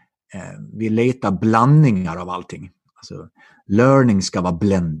 Vi letar blandningar av allting. Alltså, learning ska vara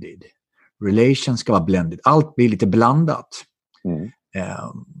blended. Relation ska vara blended. Allt blir lite blandat.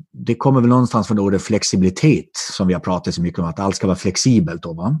 Det kommer väl någonstans från ordet flexibilitet, som vi har pratat så mycket om, att allt ska vara flexibelt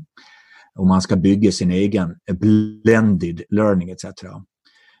då, va? Och man ska bygga sin egen blended learning etc.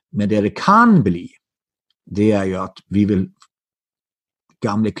 Men det kan bli, det är ju att vi vill,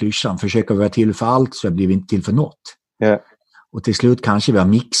 gamla klyschan, försöka vara till för allt så blir vi inte till för något. Yeah. Och till slut kanske vi har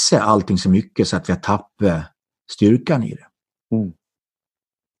mixat allting så mycket så att vi har tappat styrkan i det.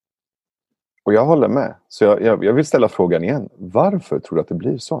 Och jag håller med. Så jag vill ställa frågan igen. Varför tror du att det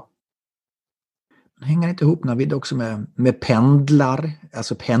blir så? Det hänger inte ihop när vi också med pendlar,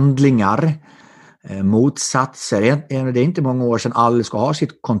 alltså pendlingar, motsatser. Det är inte många år sedan alla ska ha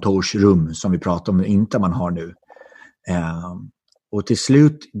sitt kontorsrum som vi pratar om, inte man har nu. Och till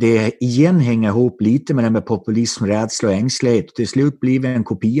slut, det igen hänger ihop lite med det med populism, rädsla och ängslighet. Till slut blir vi en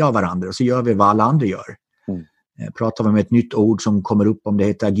kopia av varandra och så gör vi vad alla andra gör. Pratar vi med ett nytt ord som kommer upp, om det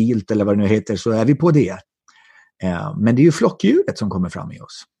heter agilt eller vad det nu heter, så är vi på det. Men det är ju flockdjuret som kommer fram i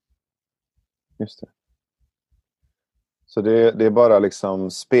oss. Just det. Så det är bara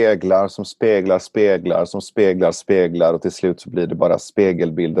liksom speglar som speglar och till slut så blir det bara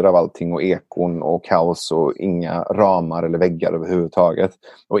spegelbilder av allting och ekon och kaos och inga ramar eller väggar överhuvudtaget.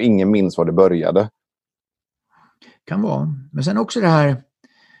 Och ingen minns var det började. Kan vara. Men sen också det här,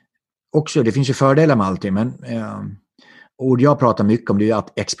 det finns ju fördelar med allting, men ord jag pratar mycket om det är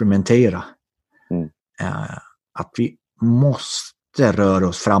att experimentera. Att vi måste röra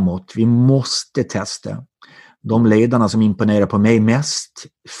oss framåt, vi måste testa. De ledarna som imponerar på mig mest,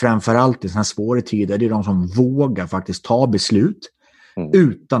 framförallt i sådana här svåra tider, det är de som vågar faktiskt ta beslut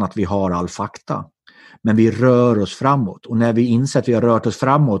utan att vi har all fakta. Men vi rör oss framåt. Och när vi inser att vi har rört oss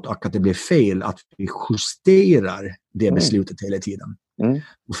framåt och att det blir fel, att vi justerar det beslutet hela tiden.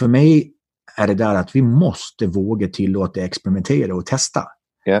 Och för mig är det där att vi måste våga tillåta experimentera och testa.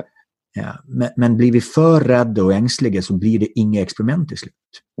 Yeah. Ja, men blir vi för rädda och ängsliga så blir det inga experiment till slut.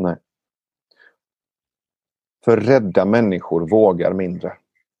 Nej. För rädda människor vågar mindre.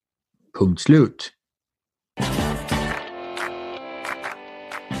 Punkt slut.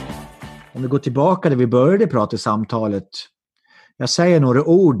 Om vi går tillbaka där vi började prata i samtalet. Jag säger några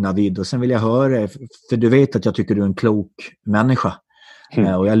ord, Navid, och sen vill jag höra, för du vet att jag tycker du är en klok människa.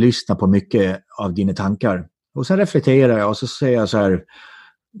 Och jag lyssnar på mycket av dina tankar. Och sen reflekterar jag och så säger jag så här,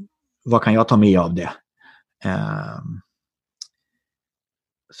 vad kan jag ta med av det?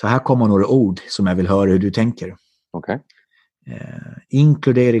 Så här kommer några ord som jag vill höra hur du tänker. Okay.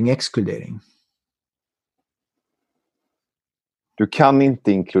 Inkludering, exkludering. Du kan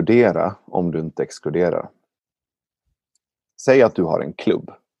inte inkludera om du inte exkluderar. Säg att du har en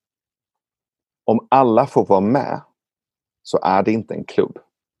klubb. Om alla får vara med så är det inte en klubb.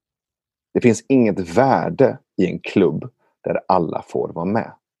 Det finns inget värde i en klubb där alla får vara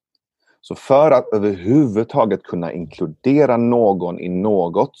med. Så för att överhuvudtaget kunna inkludera någon i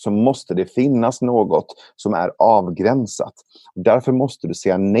något så måste det finnas något som är avgränsat. Därför måste du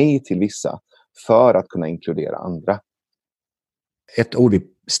säga nej till vissa för att kunna inkludera andra. Ett ord vi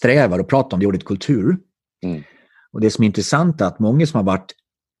strävar och pratar om, det är ordet kultur. Och det som är intressant är att många som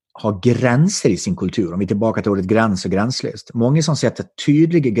har gränser i sin kultur, om vi är tillbaka till ordet gräns och gränslöst. Många som sätter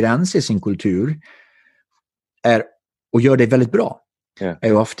tydliga gränser i sin kultur och gör det väldigt bra.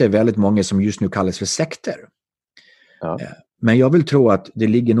 Är ofta väldigt många som just nu kallas för sekter. Ja. Men jag vill tro att det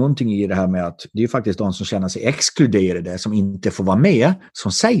ligger någonting i det här med att det är faktiskt de som känner sig exkluderade, som inte får vara med,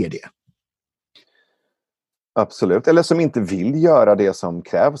 som säger det. Absolut, eller som inte vill göra det som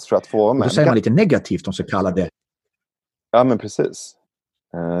krävs för att få vara med. Och då säger man lite negativt om så kallade. Ja, men precis.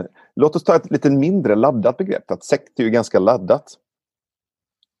 Låt oss ta ett lite mindre laddat begrepp. Att sekt är ju ganska laddat.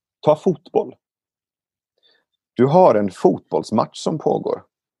 Ta fotboll. Du har en fotbollsmatch som pågår.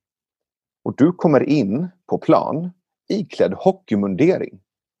 Och du kommer in på plan iklädd hockeymundering.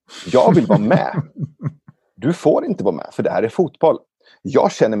 Jag vill vara med. Du får inte vara med, för det här är fotboll.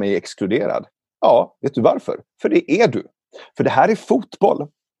 Jag känner mig exkluderad. Ja, vet du varför? För det är du. För det här är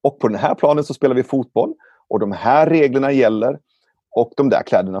fotboll. Och på den här planen så spelar vi fotboll. Och de här reglerna gäller. Och de där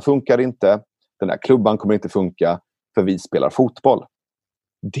kläderna funkar inte. Den där klubban kommer inte funka. För vi spelar fotboll.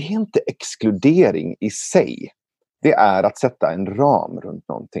 Det är inte exkludering i sig. Det är att sätta en ram runt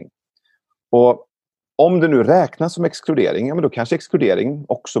någonting. Och om det nu räknas som exkludering, ja, men då kanske exkludering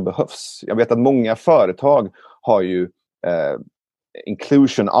också behövs. Jag vet att många företag har ju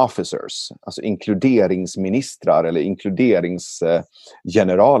inclusion officers, alltså inkluderingsministrar eller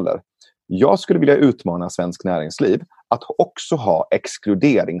inkluderingsgeneraler. Jag skulle vilja utmana svensk näringsliv att också ha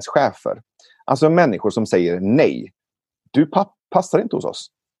exkluderingschefer. Alltså människor som säger nej. Du passar inte hos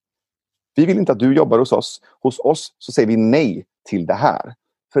oss. Vi vill inte att du jobbar hos oss. Hos oss så säger vi nej till det här.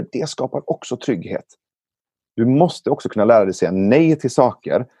 För det skapar också trygghet. Du måste också kunna lära dig säga nej till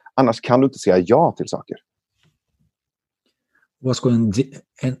saker. Annars kan du inte säga ja till saker. Vad ska en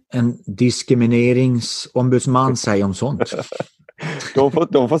diskrimineringsombudsman säga om sånt?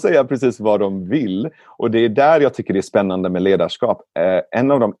 De får säga precis vad de vill. Och det är där jag tycker det är spännande med ledarskap.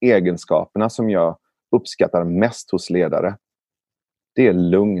 En av de egenskaperna som jag uppskattar mest hos ledare, det är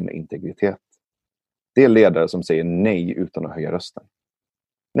lugn integritet. Det är ledare som säger nej utan att höja rösten.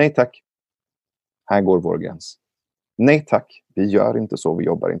 Nej tack. Här går vår gräns. Nej tack. Vi gör inte så, vi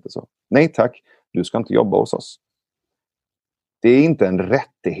jobbar inte så. Nej tack. Du ska inte jobba hos oss. Det är inte en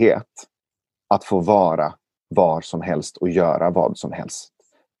rättighet att få vara var som helst och göra vad som helst.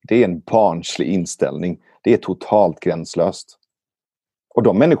 Det är en barnslig inställning. Det är totalt gränslöst. Och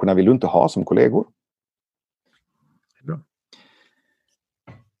de människorna vill du inte ha som kollegor. Bra.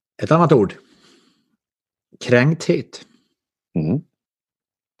 Ett annat ord. Kränkthet.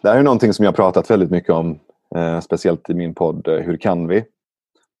 Det här är någonting som jag har pratat väldigt mycket om. Speciellt i min podd Hur kan vi?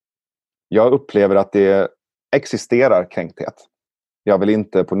 Jag upplever att det existerar kränkthet. Jag vill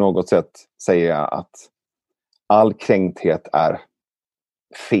inte på något sätt säga att all kränkthet är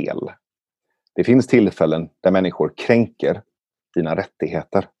fel. Det finns tillfällen där människor kränker dina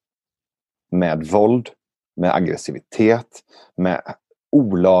rättigheter. Med våld, med aggressivitet, med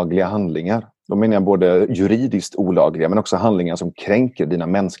olagliga handlingar. Då menar jag både juridiskt olagliga men också handlingar som kränker dina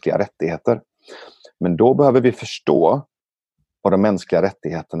mänskliga rättigheter. Men då behöver vi förstå vad de mänskliga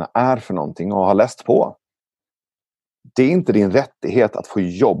rättigheterna är för någonting och ha läst på. Det är inte din rättighet att få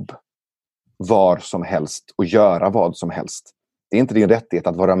jobb var som helst och göra vad som helst. Det är inte din rättighet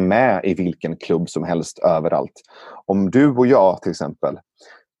att vara med i vilken klubb som helst överallt. Om du och jag till exempel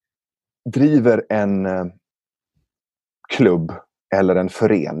driver en klubb eller en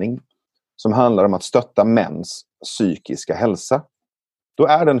förening som handlar om att stötta mäns psykiska hälsa, då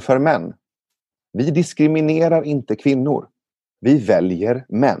är den för män. Vi diskriminerar inte kvinnor. Vi väljer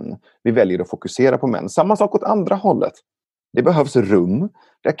män. Vi väljer att fokusera på män. Samma sak åt andra hållet. Det behövs rum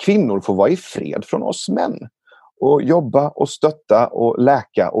där kvinnor får vara i fred från oss män. Och jobba och stötta och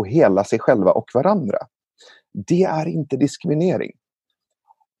läka och hela sig själva och varandra. Det är inte diskriminering.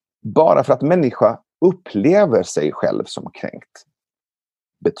 Bara för att människa upplever sig själv som kränkt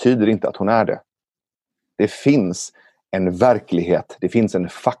betyder inte att hon är det. Det finns en verklighet. Det finns en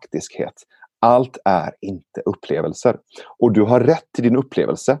faktiskhet. Allt är inte upplevelser. Och du har rätt till din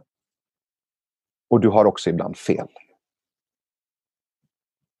upplevelse. Och du har också ibland fel.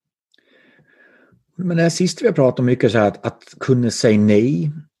 Men det här sista vi har pratat om mycket så här att kunna säga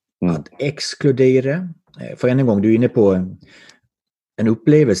nej. Att exkludera. För än en gång, du är inne på en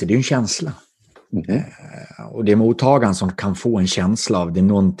upplevelse. Det är ju en känsla. Och det är mottagaren som kan få en känsla av det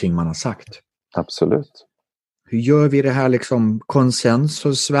någonting man har sagt. Absolut. Hur gör vi det här liksom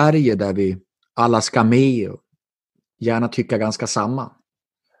konsensus-Sverige där vi alla ska med och gärna tycka ganska samma?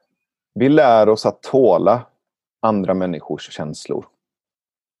 Vi lär oss att tåla andra människors känslor.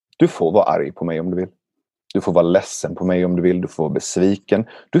 Du får vara arg på mig om du vill. Du får vara ledsen på mig om du vill. Du får vara besviken.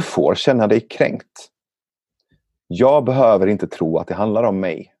 Du får känna dig kränkt. Jag behöver inte tro att det handlar om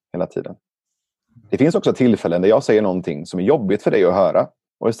mig hela tiden. Det finns också tillfällen där jag säger någonting som är jobbigt för dig att höra.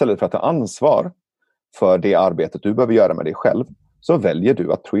 Och istället för att ta ansvar för det arbetet du behöver göra med dig själv, så väljer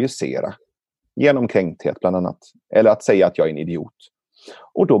du att projicera. Genom kränkthet bland annat. Eller att säga att jag är en idiot.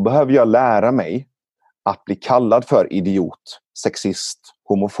 Och då behöver jag lära mig att bli kallad för idiot, sexist,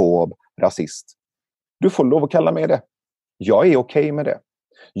 homofob, rasist. Du får lov att kalla mig det. Jag är okej med det.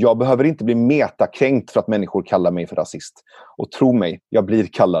 Jag behöver inte bli metakränkt för att människor kallar mig för rasist. Och tro mig, jag blir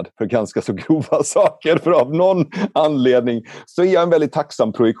kallad för ganska så grova saker. För av någon anledning så är jag en väldigt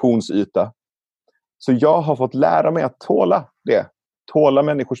tacksam projektionsyta. Så jag har fått lära mig att tåla det. Tåla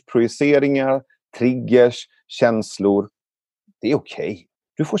människors projiceringar, triggers, känslor. Det är okej.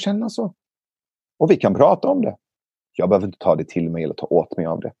 Du får känna så. Och vi kan prata om det. Jag behöver inte ta det till mig eller ta åt mig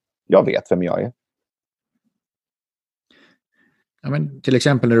av det. Jag vet vem jag är. Ja, men till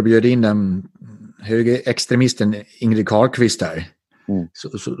exempel när du bjöd in den högerextremisten Ingrid Carlqvist där.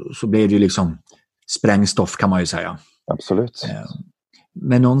 Så blev det ju liksom sprängstoff kan man ju säga. Absolut.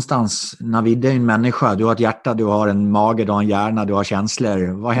 Men någonstans, Navid är en människa. Du har ett hjärta, du har en mage, du har en hjärna, du har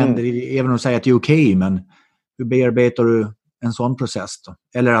känslor. Vad händer, även om du säger att det är okej, men hur bearbetar du en sån process då?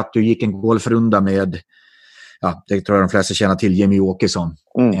 Eller att du gick en golfrunda med, ja, det tror jag de flesta känner till, Jimmy Åkesson.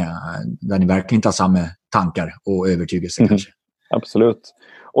 Där ni verkligen inte har samma tankar och övertygelse kanske. Absolut.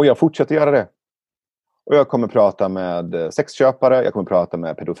 Och jag fortsätter göra det. Och jag kommer prata med sexköpare, jag kommer prata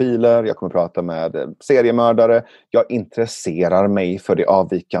med pedofiler, jag kommer prata med seriemördare. Jag intresserar mig för det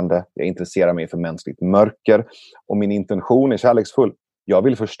avvikande. Jag intresserar mig för mänskligt mörker. Och min intention är kärleksfull. Jag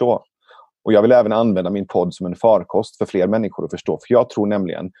vill förstå. Och jag vill även använda min podd som en farkost för fler människor att förstå. För jag tror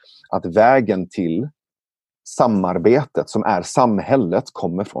nämligen att vägen till samarbetet som är samhället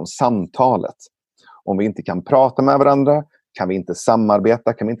kommer från samtalet. Om vi inte kan prata med varandra, kan vi inte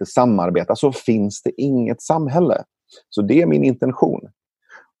samarbeta så finns det inget samhälle. Så det är min intention.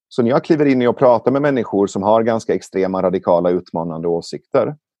 Så när jag kliver in och pratar med människor som har ganska extrema, radikala, utmanande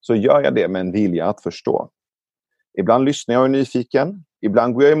åsikter, så gör jag det med en vilja att förstå. Ibland lyssnar jag och är nyfiken.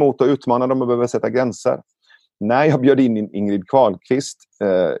 Ibland går jag emot och utmanar dem och behöver sätta gränser. När jag bjöd in Ingrid Carlqvist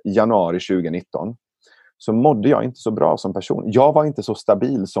i januari 2019 så mådde jag inte så bra som person. Jag var inte så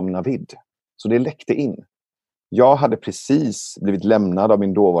stabil som Navid. Så det läckte in. Jag hade precis blivit lämnad av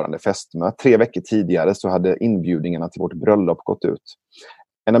min dåvarande fästmö. 3 veckor tidigare så hade inbjudningarna till vårt bröllop gått ut.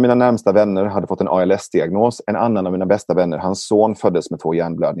 En av mina närmsta vänner hade fått en ALS-diagnos. En annan av mina bästa vänner, hans son, föddes med 2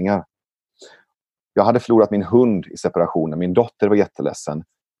 hjärnblödningar. Jag hade förlorat min hund i separationen. Min dotter var jätteledsen.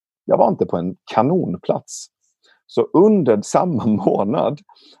 Jag var inte på en kanonplats. Så under samma månad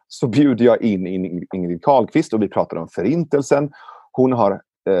så bjuder jag in Ingrid Carlqvist och vi pratar om förintelsen. Hon har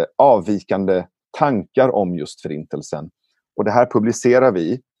avvikande tankar om just förintelsen. Och det här publicerar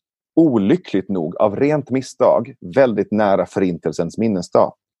vi olyckligt nog av rent misstag väldigt nära förintelsens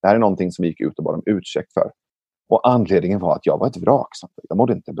minnesdag. Det här är någonting som vi gick ut och bad om ursäkt för. Och anledningen var att jag var ett vrak. Jag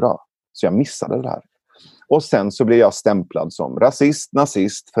mådde inte bra. Så jag missade det här. Och sen så blev jag stämplad som rasist,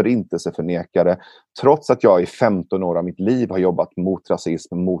 nazist, förintelseförnekare. Trots att jag i 15 år av mitt liv har jobbat mot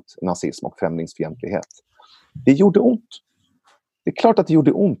rasism, mot nazism och främlingsfientlighet. Det gjorde ont. Det är klart att det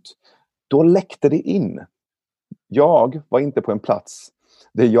gjorde ont. Då läckte det in. Jag var inte på en plats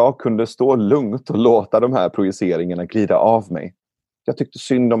där jag kunde stå lugnt och låta de här projiceringarna glida av mig. Jag tyckte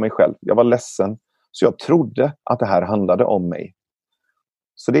synd om mig själv. Jag var ledsen. Så jag trodde att det här handlade om mig.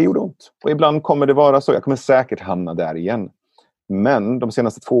 Så det gjorde ont. Och ibland kommer det vara så. Jag kommer säkert hamna där igen. Men de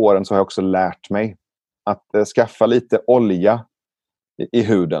senaste 2 åren så har jag också lärt mig att skaffa lite olja i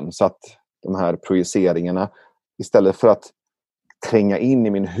huden. Så att de här projiceringarna istället för att tränga in i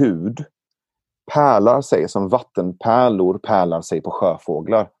min hud pärlar sig som vattenpärlor pärlar sig på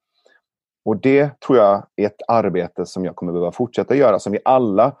sjöfåglar. Och det tror jag är ett arbete som jag kommer behöva fortsätta göra. Som vi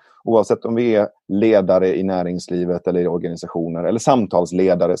alla, oavsett om vi är ledare i näringslivet eller i organisationer eller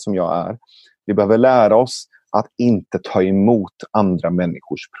samtalsledare som jag är. Vi behöver lära oss att inte ta emot andra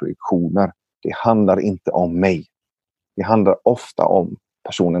människors projektioner. Det handlar inte om mig. Det handlar ofta om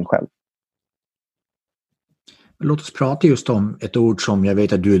personen själv. Låt oss prata just om ett ord som jag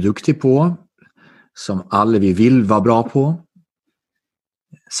vet att du är duktig på. Som alla vi vill vara bra på.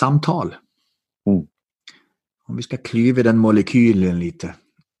 Samtal. Om vi ska klyva den molekylen lite.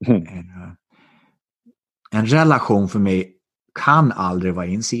 en relation för mig kan aldrig vara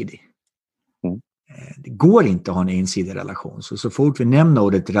ensidig. Mm. Det går inte att ha en ensidig relation. Så fort vi nämner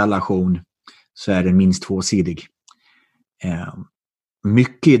ordet relation så är den minst tvåsidig.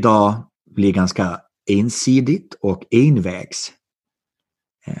 Mycket idag blir ganska ensidigt och envägs.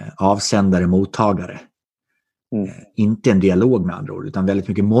 Avsändare, mottagare. Inte en dialog med andra ord, utan väldigt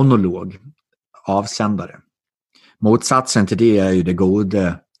mycket monolog. Avsändare. Motsatsen till det är ju det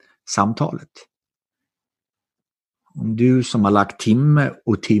goda samtalet. Om du som har lagt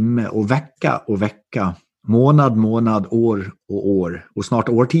timme och vecka, månad, år och snart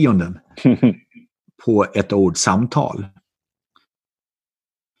årtionden på ett ord samtal.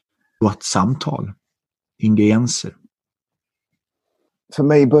 Gott samtal. Ingredienser. För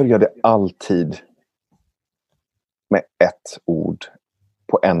mig började alltid med ett ord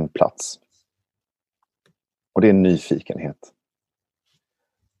på en plats. Och det är nyfikenhet.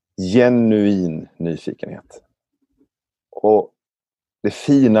 Genuin nyfikenhet. Och det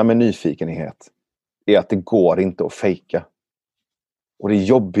fina med nyfikenhet är att det går inte att fejka. Och det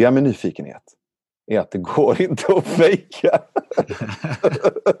jobbiga med nyfikenhet är att det går inte att fejka.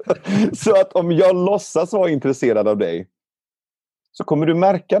 Så att om jag låtsas vara intresserad av dig så kommer du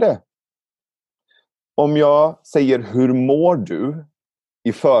märka det. Om jag säger hur mår du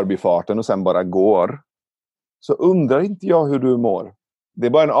i förbifarten och sen bara går, så undrar inte jag hur du mår. Det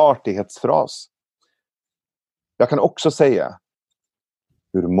är bara en artighetsfras. Jag kan också säga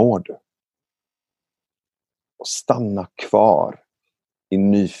hur mår du? Och stanna kvar i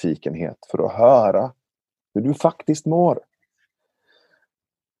nyfikenhet för att höra hur du faktiskt mår.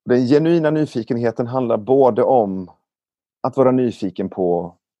 Den genuina nyfikenheten handlar både om att vara nyfiken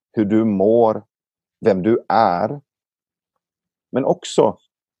på hur du mår, vem du är, men också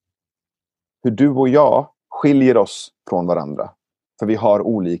hur du och jag skiljer oss från varandra. För vi har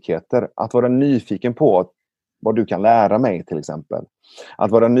olikheter. Att vara nyfiken på vad du kan lära mig till exempel.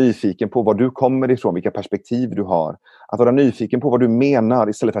 Att vara nyfiken på var du kommer ifrån, vilka perspektiv du har. Att vara nyfiken på vad du menar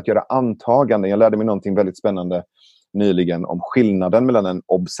istället för att göra antaganden. Jag lärde mig någonting väldigt spännande nyligen om skillnaden mellan en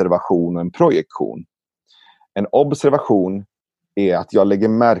observation och en projektion. En observation är att jag lägger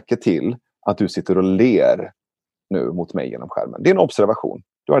märke till att du sitter och ler nu mot mig genom skärmen. Det är en observation.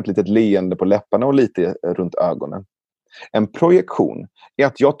 Du har ett litet leende på läpparna och lite runt ögonen. En projektion är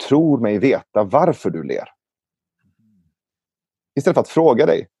att jag tror mig veta varför du ler. Istället för att fråga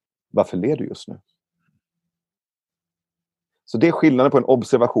dig, varför ler du just nu? Så det är skillnaden på en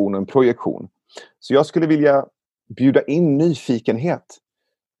observation och en projektion. Så jag skulle vilja bjuda in nyfikenhet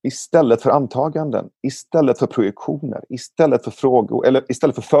istället för antaganden, istället för projektioner, istället för frågor eller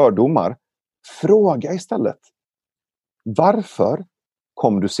istället för fördomar. Fråga istället. Varför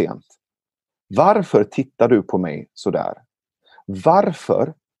kom du sent? Varför tittar du på mig så där?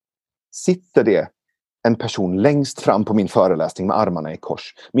 Varför sitter det en person längst fram på min föreläsning med armarna i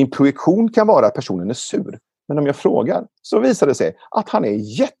kors? Min projektion kan vara att personen är sur. Men om jag frågar så visar det sig att han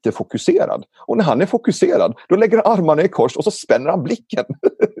är jättefokuserad. Och när han är fokuserad, då lägger han armarna i kors och så spänner han blicken.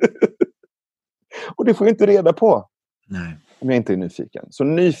 Och det får jag inte reda på. Nej. Om jag inte är nyfiken. Så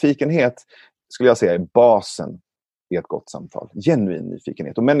nyfikenhet skulle jag säga är basen i ett gott samtal. Genuin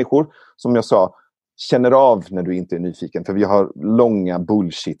nyfikenhet. Och människor, som jag sa, känner av när du inte är nyfiken. För vi har långa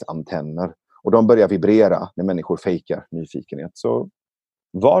bullshit-antenner. Och de börjar vibrera när människor fejkar nyfikenhet. Så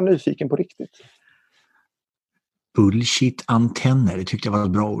var nyfiken på riktigt. Bullshit-antenner, det tyckte jag var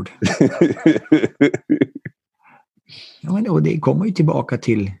ett bra ord. Ja, men, och det kommer ju tillbaka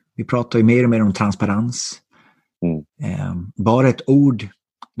till, vi pratar ju mer och mer om transparens. Bara ett ord,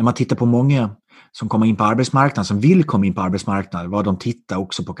 när man tittar på många som kommer in på arbetsmarknaden, som vill komma in på arbetsmarknaden, vad de tittar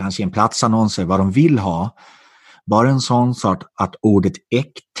också på kanske en platsannonser, vad de vill ha. Bara en sån sak att ordet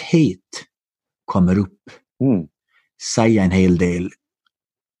äkthet kommer upp. Säger en hel del.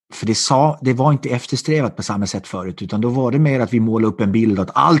 För det var inte eftersträvat på samma sätt förut, utan då var det mer att vi målar upp en bild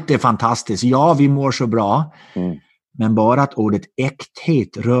att allt är fantastiskt. Ja, vi mår så bra. Men bara att ordet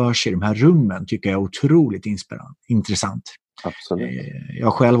äkthet rör sig i de här rummen tycker jag är otroligt intressant. Absolut.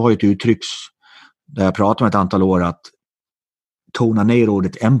 Jag själv har ett uttryck där jag pratar om ett antal år att tona ner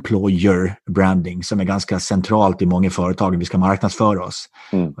ordet employer branding som är ganska centralt i många företag. Vi ska marknadsföra oss.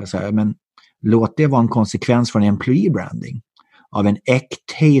 Och jag säger, men låt det vara en konsekvens från employee branding. Av en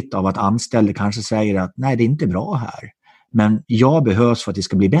äkthet av att anställda kanske säger att nej, det är inte bra här. Men jag behövs för att det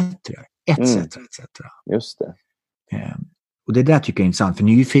ska bli bättre. Etc. Just det. Och det där tycker jag är intressant. För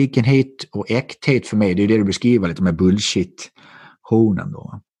nyfikenhet och äkthet för mig, det är det du beskriver lite med bullshit-hornen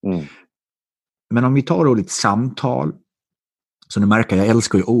då. Men om vi tar ordet samtal, så nu märker jag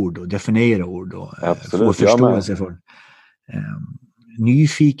älskar ju ord och definiera ord och få förståelse för.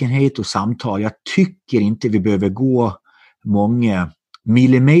 nyfikenhet och samtal. Jag tycker inte vi behöver gå många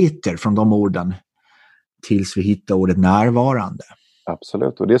millimeter från de orden tills vi hittar ordet närvarande.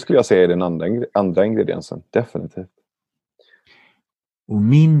 Absolut, och det skulle jag säga är den andra ingrediensen, definitivt. Och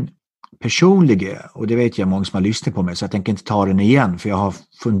min personliga, och det vet jag många som har lyssnat på mig, så jag tänker inte ta den igen, för jag har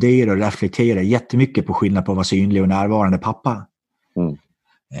funderat och reflekterat jättemycket på skillnad på att vara synlig och närvarande pappa.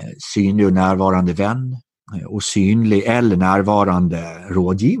 Synlig och närvarande vän, och synlig eller närvarande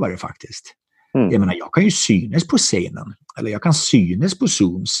rådgivare faktiskt. Jag menar, jag kan ju synas på scenen, eller jag kan synas på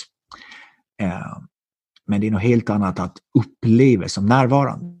Zooms. Men det är något helt annat att uppleva som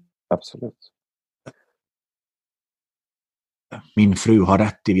närvarande. Absolut. Min fru har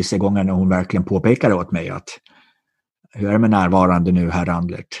rätt i vissa gånger när hon verkligen påpekar åt mig att hur är det med närvarande nu, herr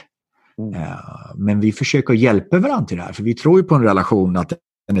Randlert? Men vi försöker hjälpa varandra till det här, för vi tror ju på en relation att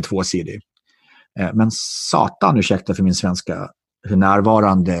den är tvåsidig. Men satan, ursäkta för min svenska, hur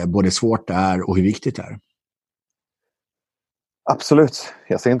närvarande både svårt det är och hur viktigt det är. Absolut,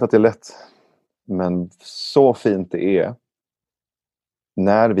 jag säger inte att det är lätt. Men så fint det är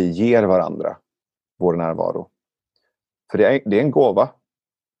när vi ger varandra vår närvaro. För det är en gåva.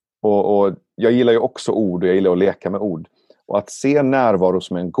 Och jag gillar ju också ord och jag gillar att leka med ord. Och att se närvaro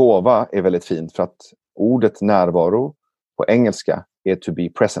som en gåva är väldigt fint, för att ordet närvaro på engelska är to be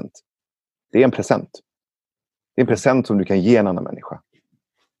present. Det är en present. Det är en present som du kan ge en annan människa.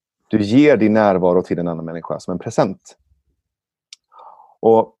 Du ger din närvaro till en annan människa som en present.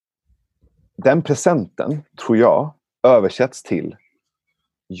 Och den presenten, tror jag, översätts till: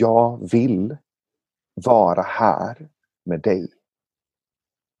 jag vill vara här med dig.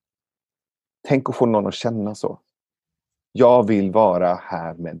 Tänk att få någon att känna så. Jag vill vara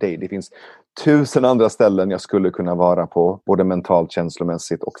här med dig. Det finns 1000 andra ställen jag skulle kunna vara på, både mentalt,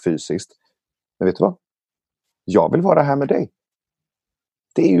 känslomässigt och fysiskt. Men vet du vad? Jag vill vara här med dig.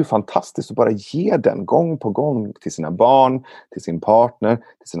 Det är ju fantastiskt att bara ge den gång på gång till sina barn, till sin partner,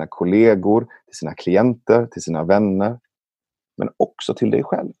 till sina kollegor, till sina klienter, till sina vänner. Men också till dig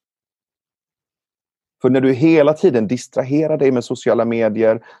själv. För när du hela tiden distraherar dig med sociala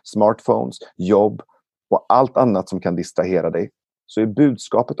medier, smartphones, jobb och allt annat som kan distrahera dig, så är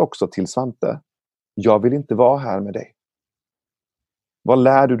budskapet också till Svante: jag vill inte vara här med dig. Vad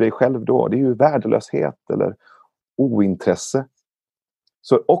lär du dig själv då? Det är ju värdelöshet eller ointresse.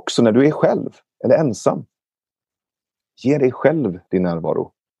 Så också när du är själv eller ensam, ge dig själv din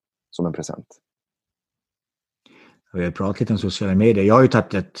närvaro som en present. Vi har pratat lite om sociala medier. Jag har ju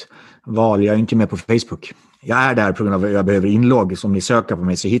tagit ett val. Jag är inte med på Facebook. Jag är där på grund av att jag behöver inlogg. Som ni söker på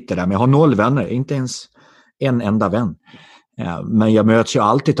mig så hittar jag där. Men jag har 0 vänner. Inte ens en enda vän. Men jag möts ju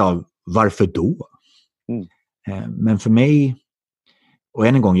alltid av varför då? Men för mig, och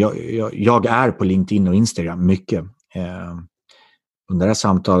än en gång, jag är på LinkedIn och Instagram mycket. Under det här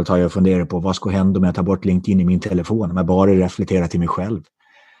samtalet har jag funderat på vad ska hända om jag tar bort LinkedIn i min telefon. Om jag bara reflekterar till mig själv.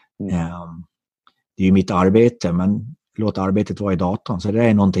 Det är ju mitt arbete, men låt arbetet vara i datorn. Så det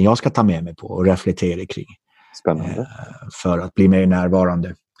är någonting jag ska ta med mig på och reflektera kring. Spännande. För att bli mer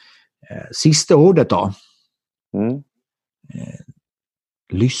närvarande. Sista ordet då.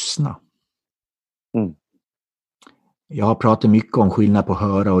 Lyssna. Jag har pratat mycket om skillnad på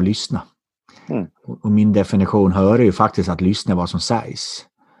höra och lyssna. Och min definition höra är ju faktiskt att lyssna vad som sägs.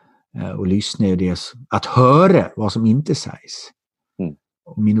 Och lyssna är det att höra vad som inte sägs.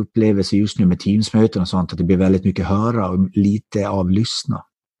 Och min upplevelse just nu med teamsmöten och sånt, att det blir väldigt mycket höra och lite av lyssna.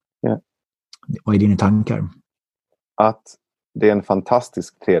 Vad är dina tankar? Att det är en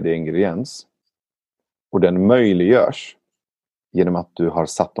fantastisk tredje ingrediens. Och den möjliggörs genom att du har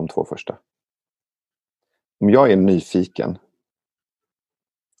satt de 2 första. Om jag är nyfiken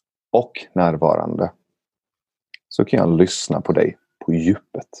och närvarande, så kan jag lyssna på dig på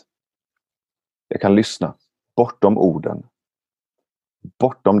djupet. Jag kan lyssna bortom orden.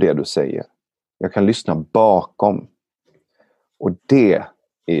 Bortom det du säger. Jag kan lyssna bakom. Och det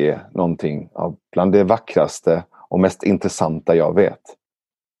är någonting av bland det vackraste och mest intressanta jag vet.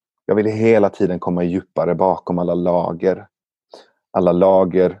 Jag vill hela tiden komma djupare bakom alla lager. Alla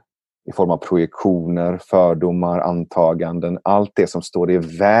lager i form av projektioner, fördomar, antaganden. Allt det som står i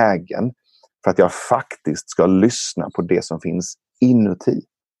vägen för att jag faktiskt ska lyssna på det som finns inuti.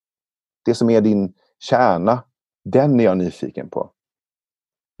 Det som är din kärna, den är jag nyfiken på.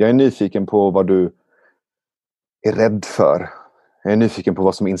 Jag är nyfiken på vad du är rädd för. Jag är nyfiken på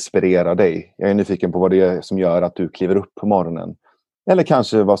vad som inspirerar dig. Jag är nyfiken på vad det är som gör att du kliver upp på morgonen. Eller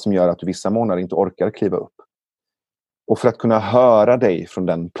kanske vad som gör att du vissa månader inte orkar kliva upp. Och för att kunna höra dig från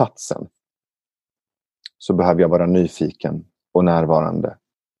den platsen, så behöver jag vara nyfiken och närvarande.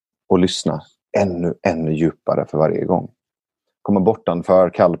 Och lyssna ännu djupare för varje gång. komma bortanför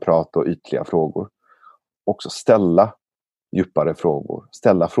kallprat och ytliga frågor. Också ställa djupare frågor.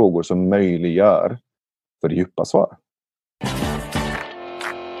 Ställa frågor som möjliggör för djupa svar.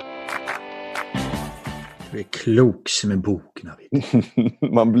 Du är klok som en bok, Navid.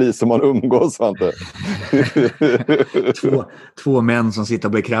 Man blir som man umgås, Svante. två män som sitter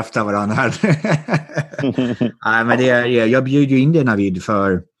och bekräftar varandra här. Nej, men jag bjuder ju in dig, Navid,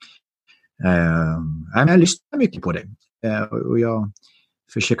 för jag lyssnar mycket på dig. Och jag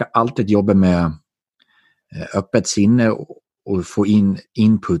försöker alltid jobba med öppet sinne och få in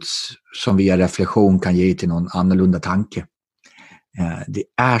inputs som via reflektion kan ge till någon annorlunda tanke. Det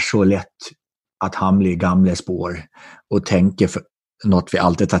är så lätt att hamna i gamla spår och tänka för något vi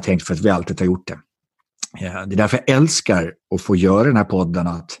alltid har tänkt för att vi alltid har gjort det. Det är därför jag älskar att få göra den här podden,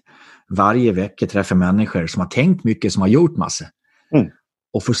 att varje vecka träffa människor som har tänkt mycket, som har gjort massor.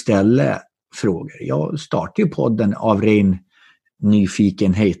 Och få ställa frågor. Jag startar ju podden av ren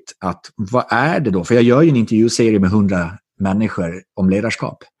nyfikenhet. Att vad är det då? För jag gör ju en intervjuserie med 100 människor om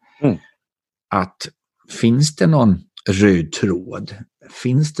ledarskap. Att finns det någon röd tråd?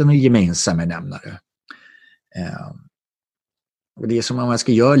 Finns det någon gemensamma nämnare? Och det är som om man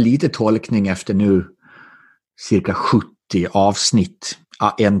ska göra lite tolkning efter nu cirka 70 avsnitt,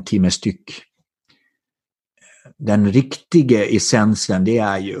 1 timme styck. Den riktiga essensen, det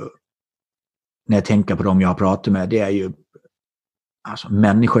är ju, när jag tänker på dem jag har pratat med, det är ju alltså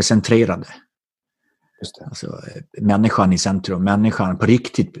människocentrerade. Just det. Alltså människan i centrum, människan på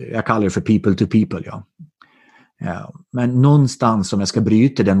riktigt. Jag kallar det för people to people, ja. Men någonstans om jag ska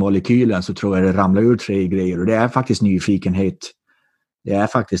bryta den molekylen så tror jag det ramlar ur 3 grejer. Och det är faktiskt nyfikenhet. Det är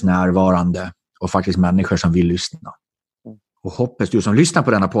faktiskt närvarande. Och faktiskt människor som vill lyssna. Och hoppas du som lyssnar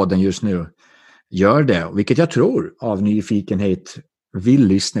på denna podden just nu gör det. Vilket jag tror av nyfikenhet vill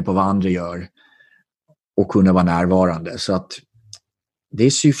lyssna på vad andra gör. Och kunna vara närvarande. Så att det är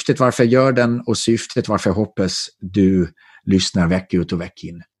syftet varför jag gör den. Och syftet varför jag hoppas du lyssnar vecka ut och vecka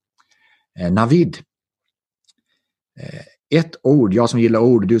in. Navid. Ett ord, jag som gillar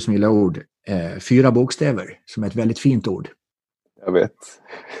ord, du som gillar ord. 4 bokstäver, som är ett väldigt fint ord. Jag vet.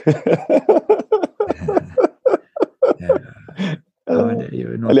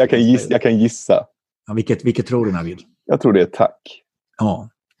 Eller jag kan gissa. Ja, vilket tror du, Navid? Jag tror det är tack. Ja.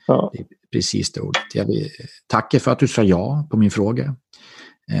 Det är precis det ordet. Jag vill tacka för att du sa ja på min fråga.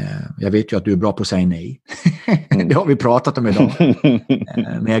 Jag vet ju att du är bra på att säga nej. Det har vi pratat om idag.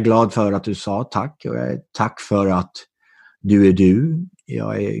 Men jag är glad för att du sa tack. Och jag är tack för att du är du.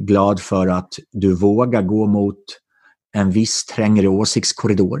 Jag är glad för att du vågar gå mot en viss trängre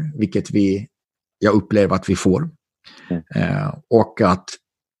åsiktskorridor. Vilket jag upplever att vi får. Och att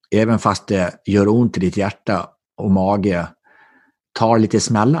även fast det gör ont i ditt hjärta och mage, tar lite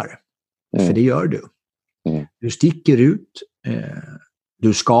smällar. För det gör du. Du sticker ut.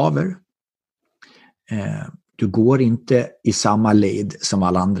 Du skaver. Du går inte i samma led som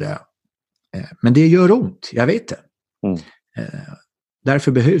alla andra. Men det gör ont, jag vet det.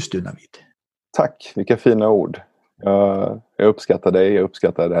 Därför behövs du, Navid. Tack, vilka fina ord. Jag uppskattar dig, jag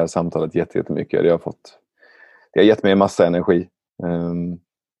uppskattar det här samtalet jättemycket. Det har gett mig en massa energi.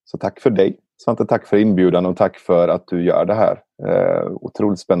 Så tack för dig, Svante, tack för inbjudan och tack för att du gör det här.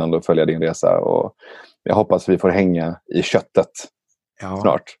 Otroligt spännande att följa din resa och jag hoppas vi får hänga i köttet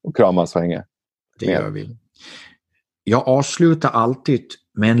snart och kramas och hänga. Det gör vi. Jag avslutar alltid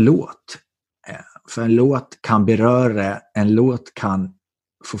med en låt. För en låt kan beröra, en låt kan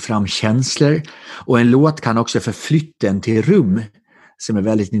få fram känslor och en låt kan också förflytta en till rum som är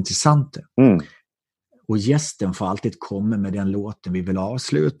väldigt intressanta. Och gästen får alltid komma med den låten vi vill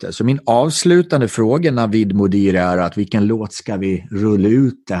avsluta. Så min avslutande fråga, Navid Modiri, är att vilken låt ska vi rulla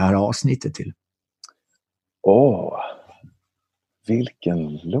ut det här avsnittet till?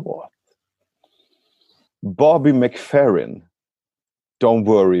 Vilken låt? Bobby McFerrin, Don't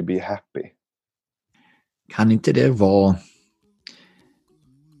Worry, Be Happy. Kan inte det vara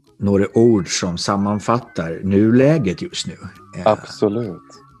några ord som sammanfattar nuläget just nu? Absolut.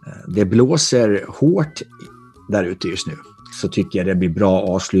 Det blåser hårt där ute just nu. Så tycker jag det blir bra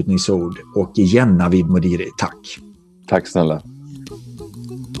avslutningsord. Och igen, Navid Modiri, tack. Tack snälla.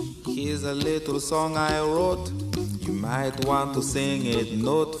 Here's a little song I wrote. You might want to sing it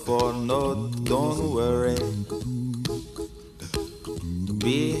note for note. Don't worry.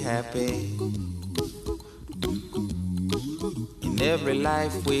 Be happy. In every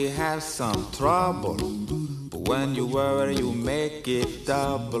life we have some trouble. But when you worry you make it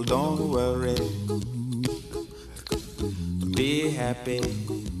double. Don't worry. Be happy.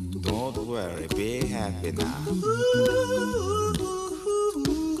 Don't worry. Be happy now.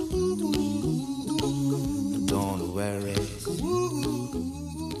 Don't worry.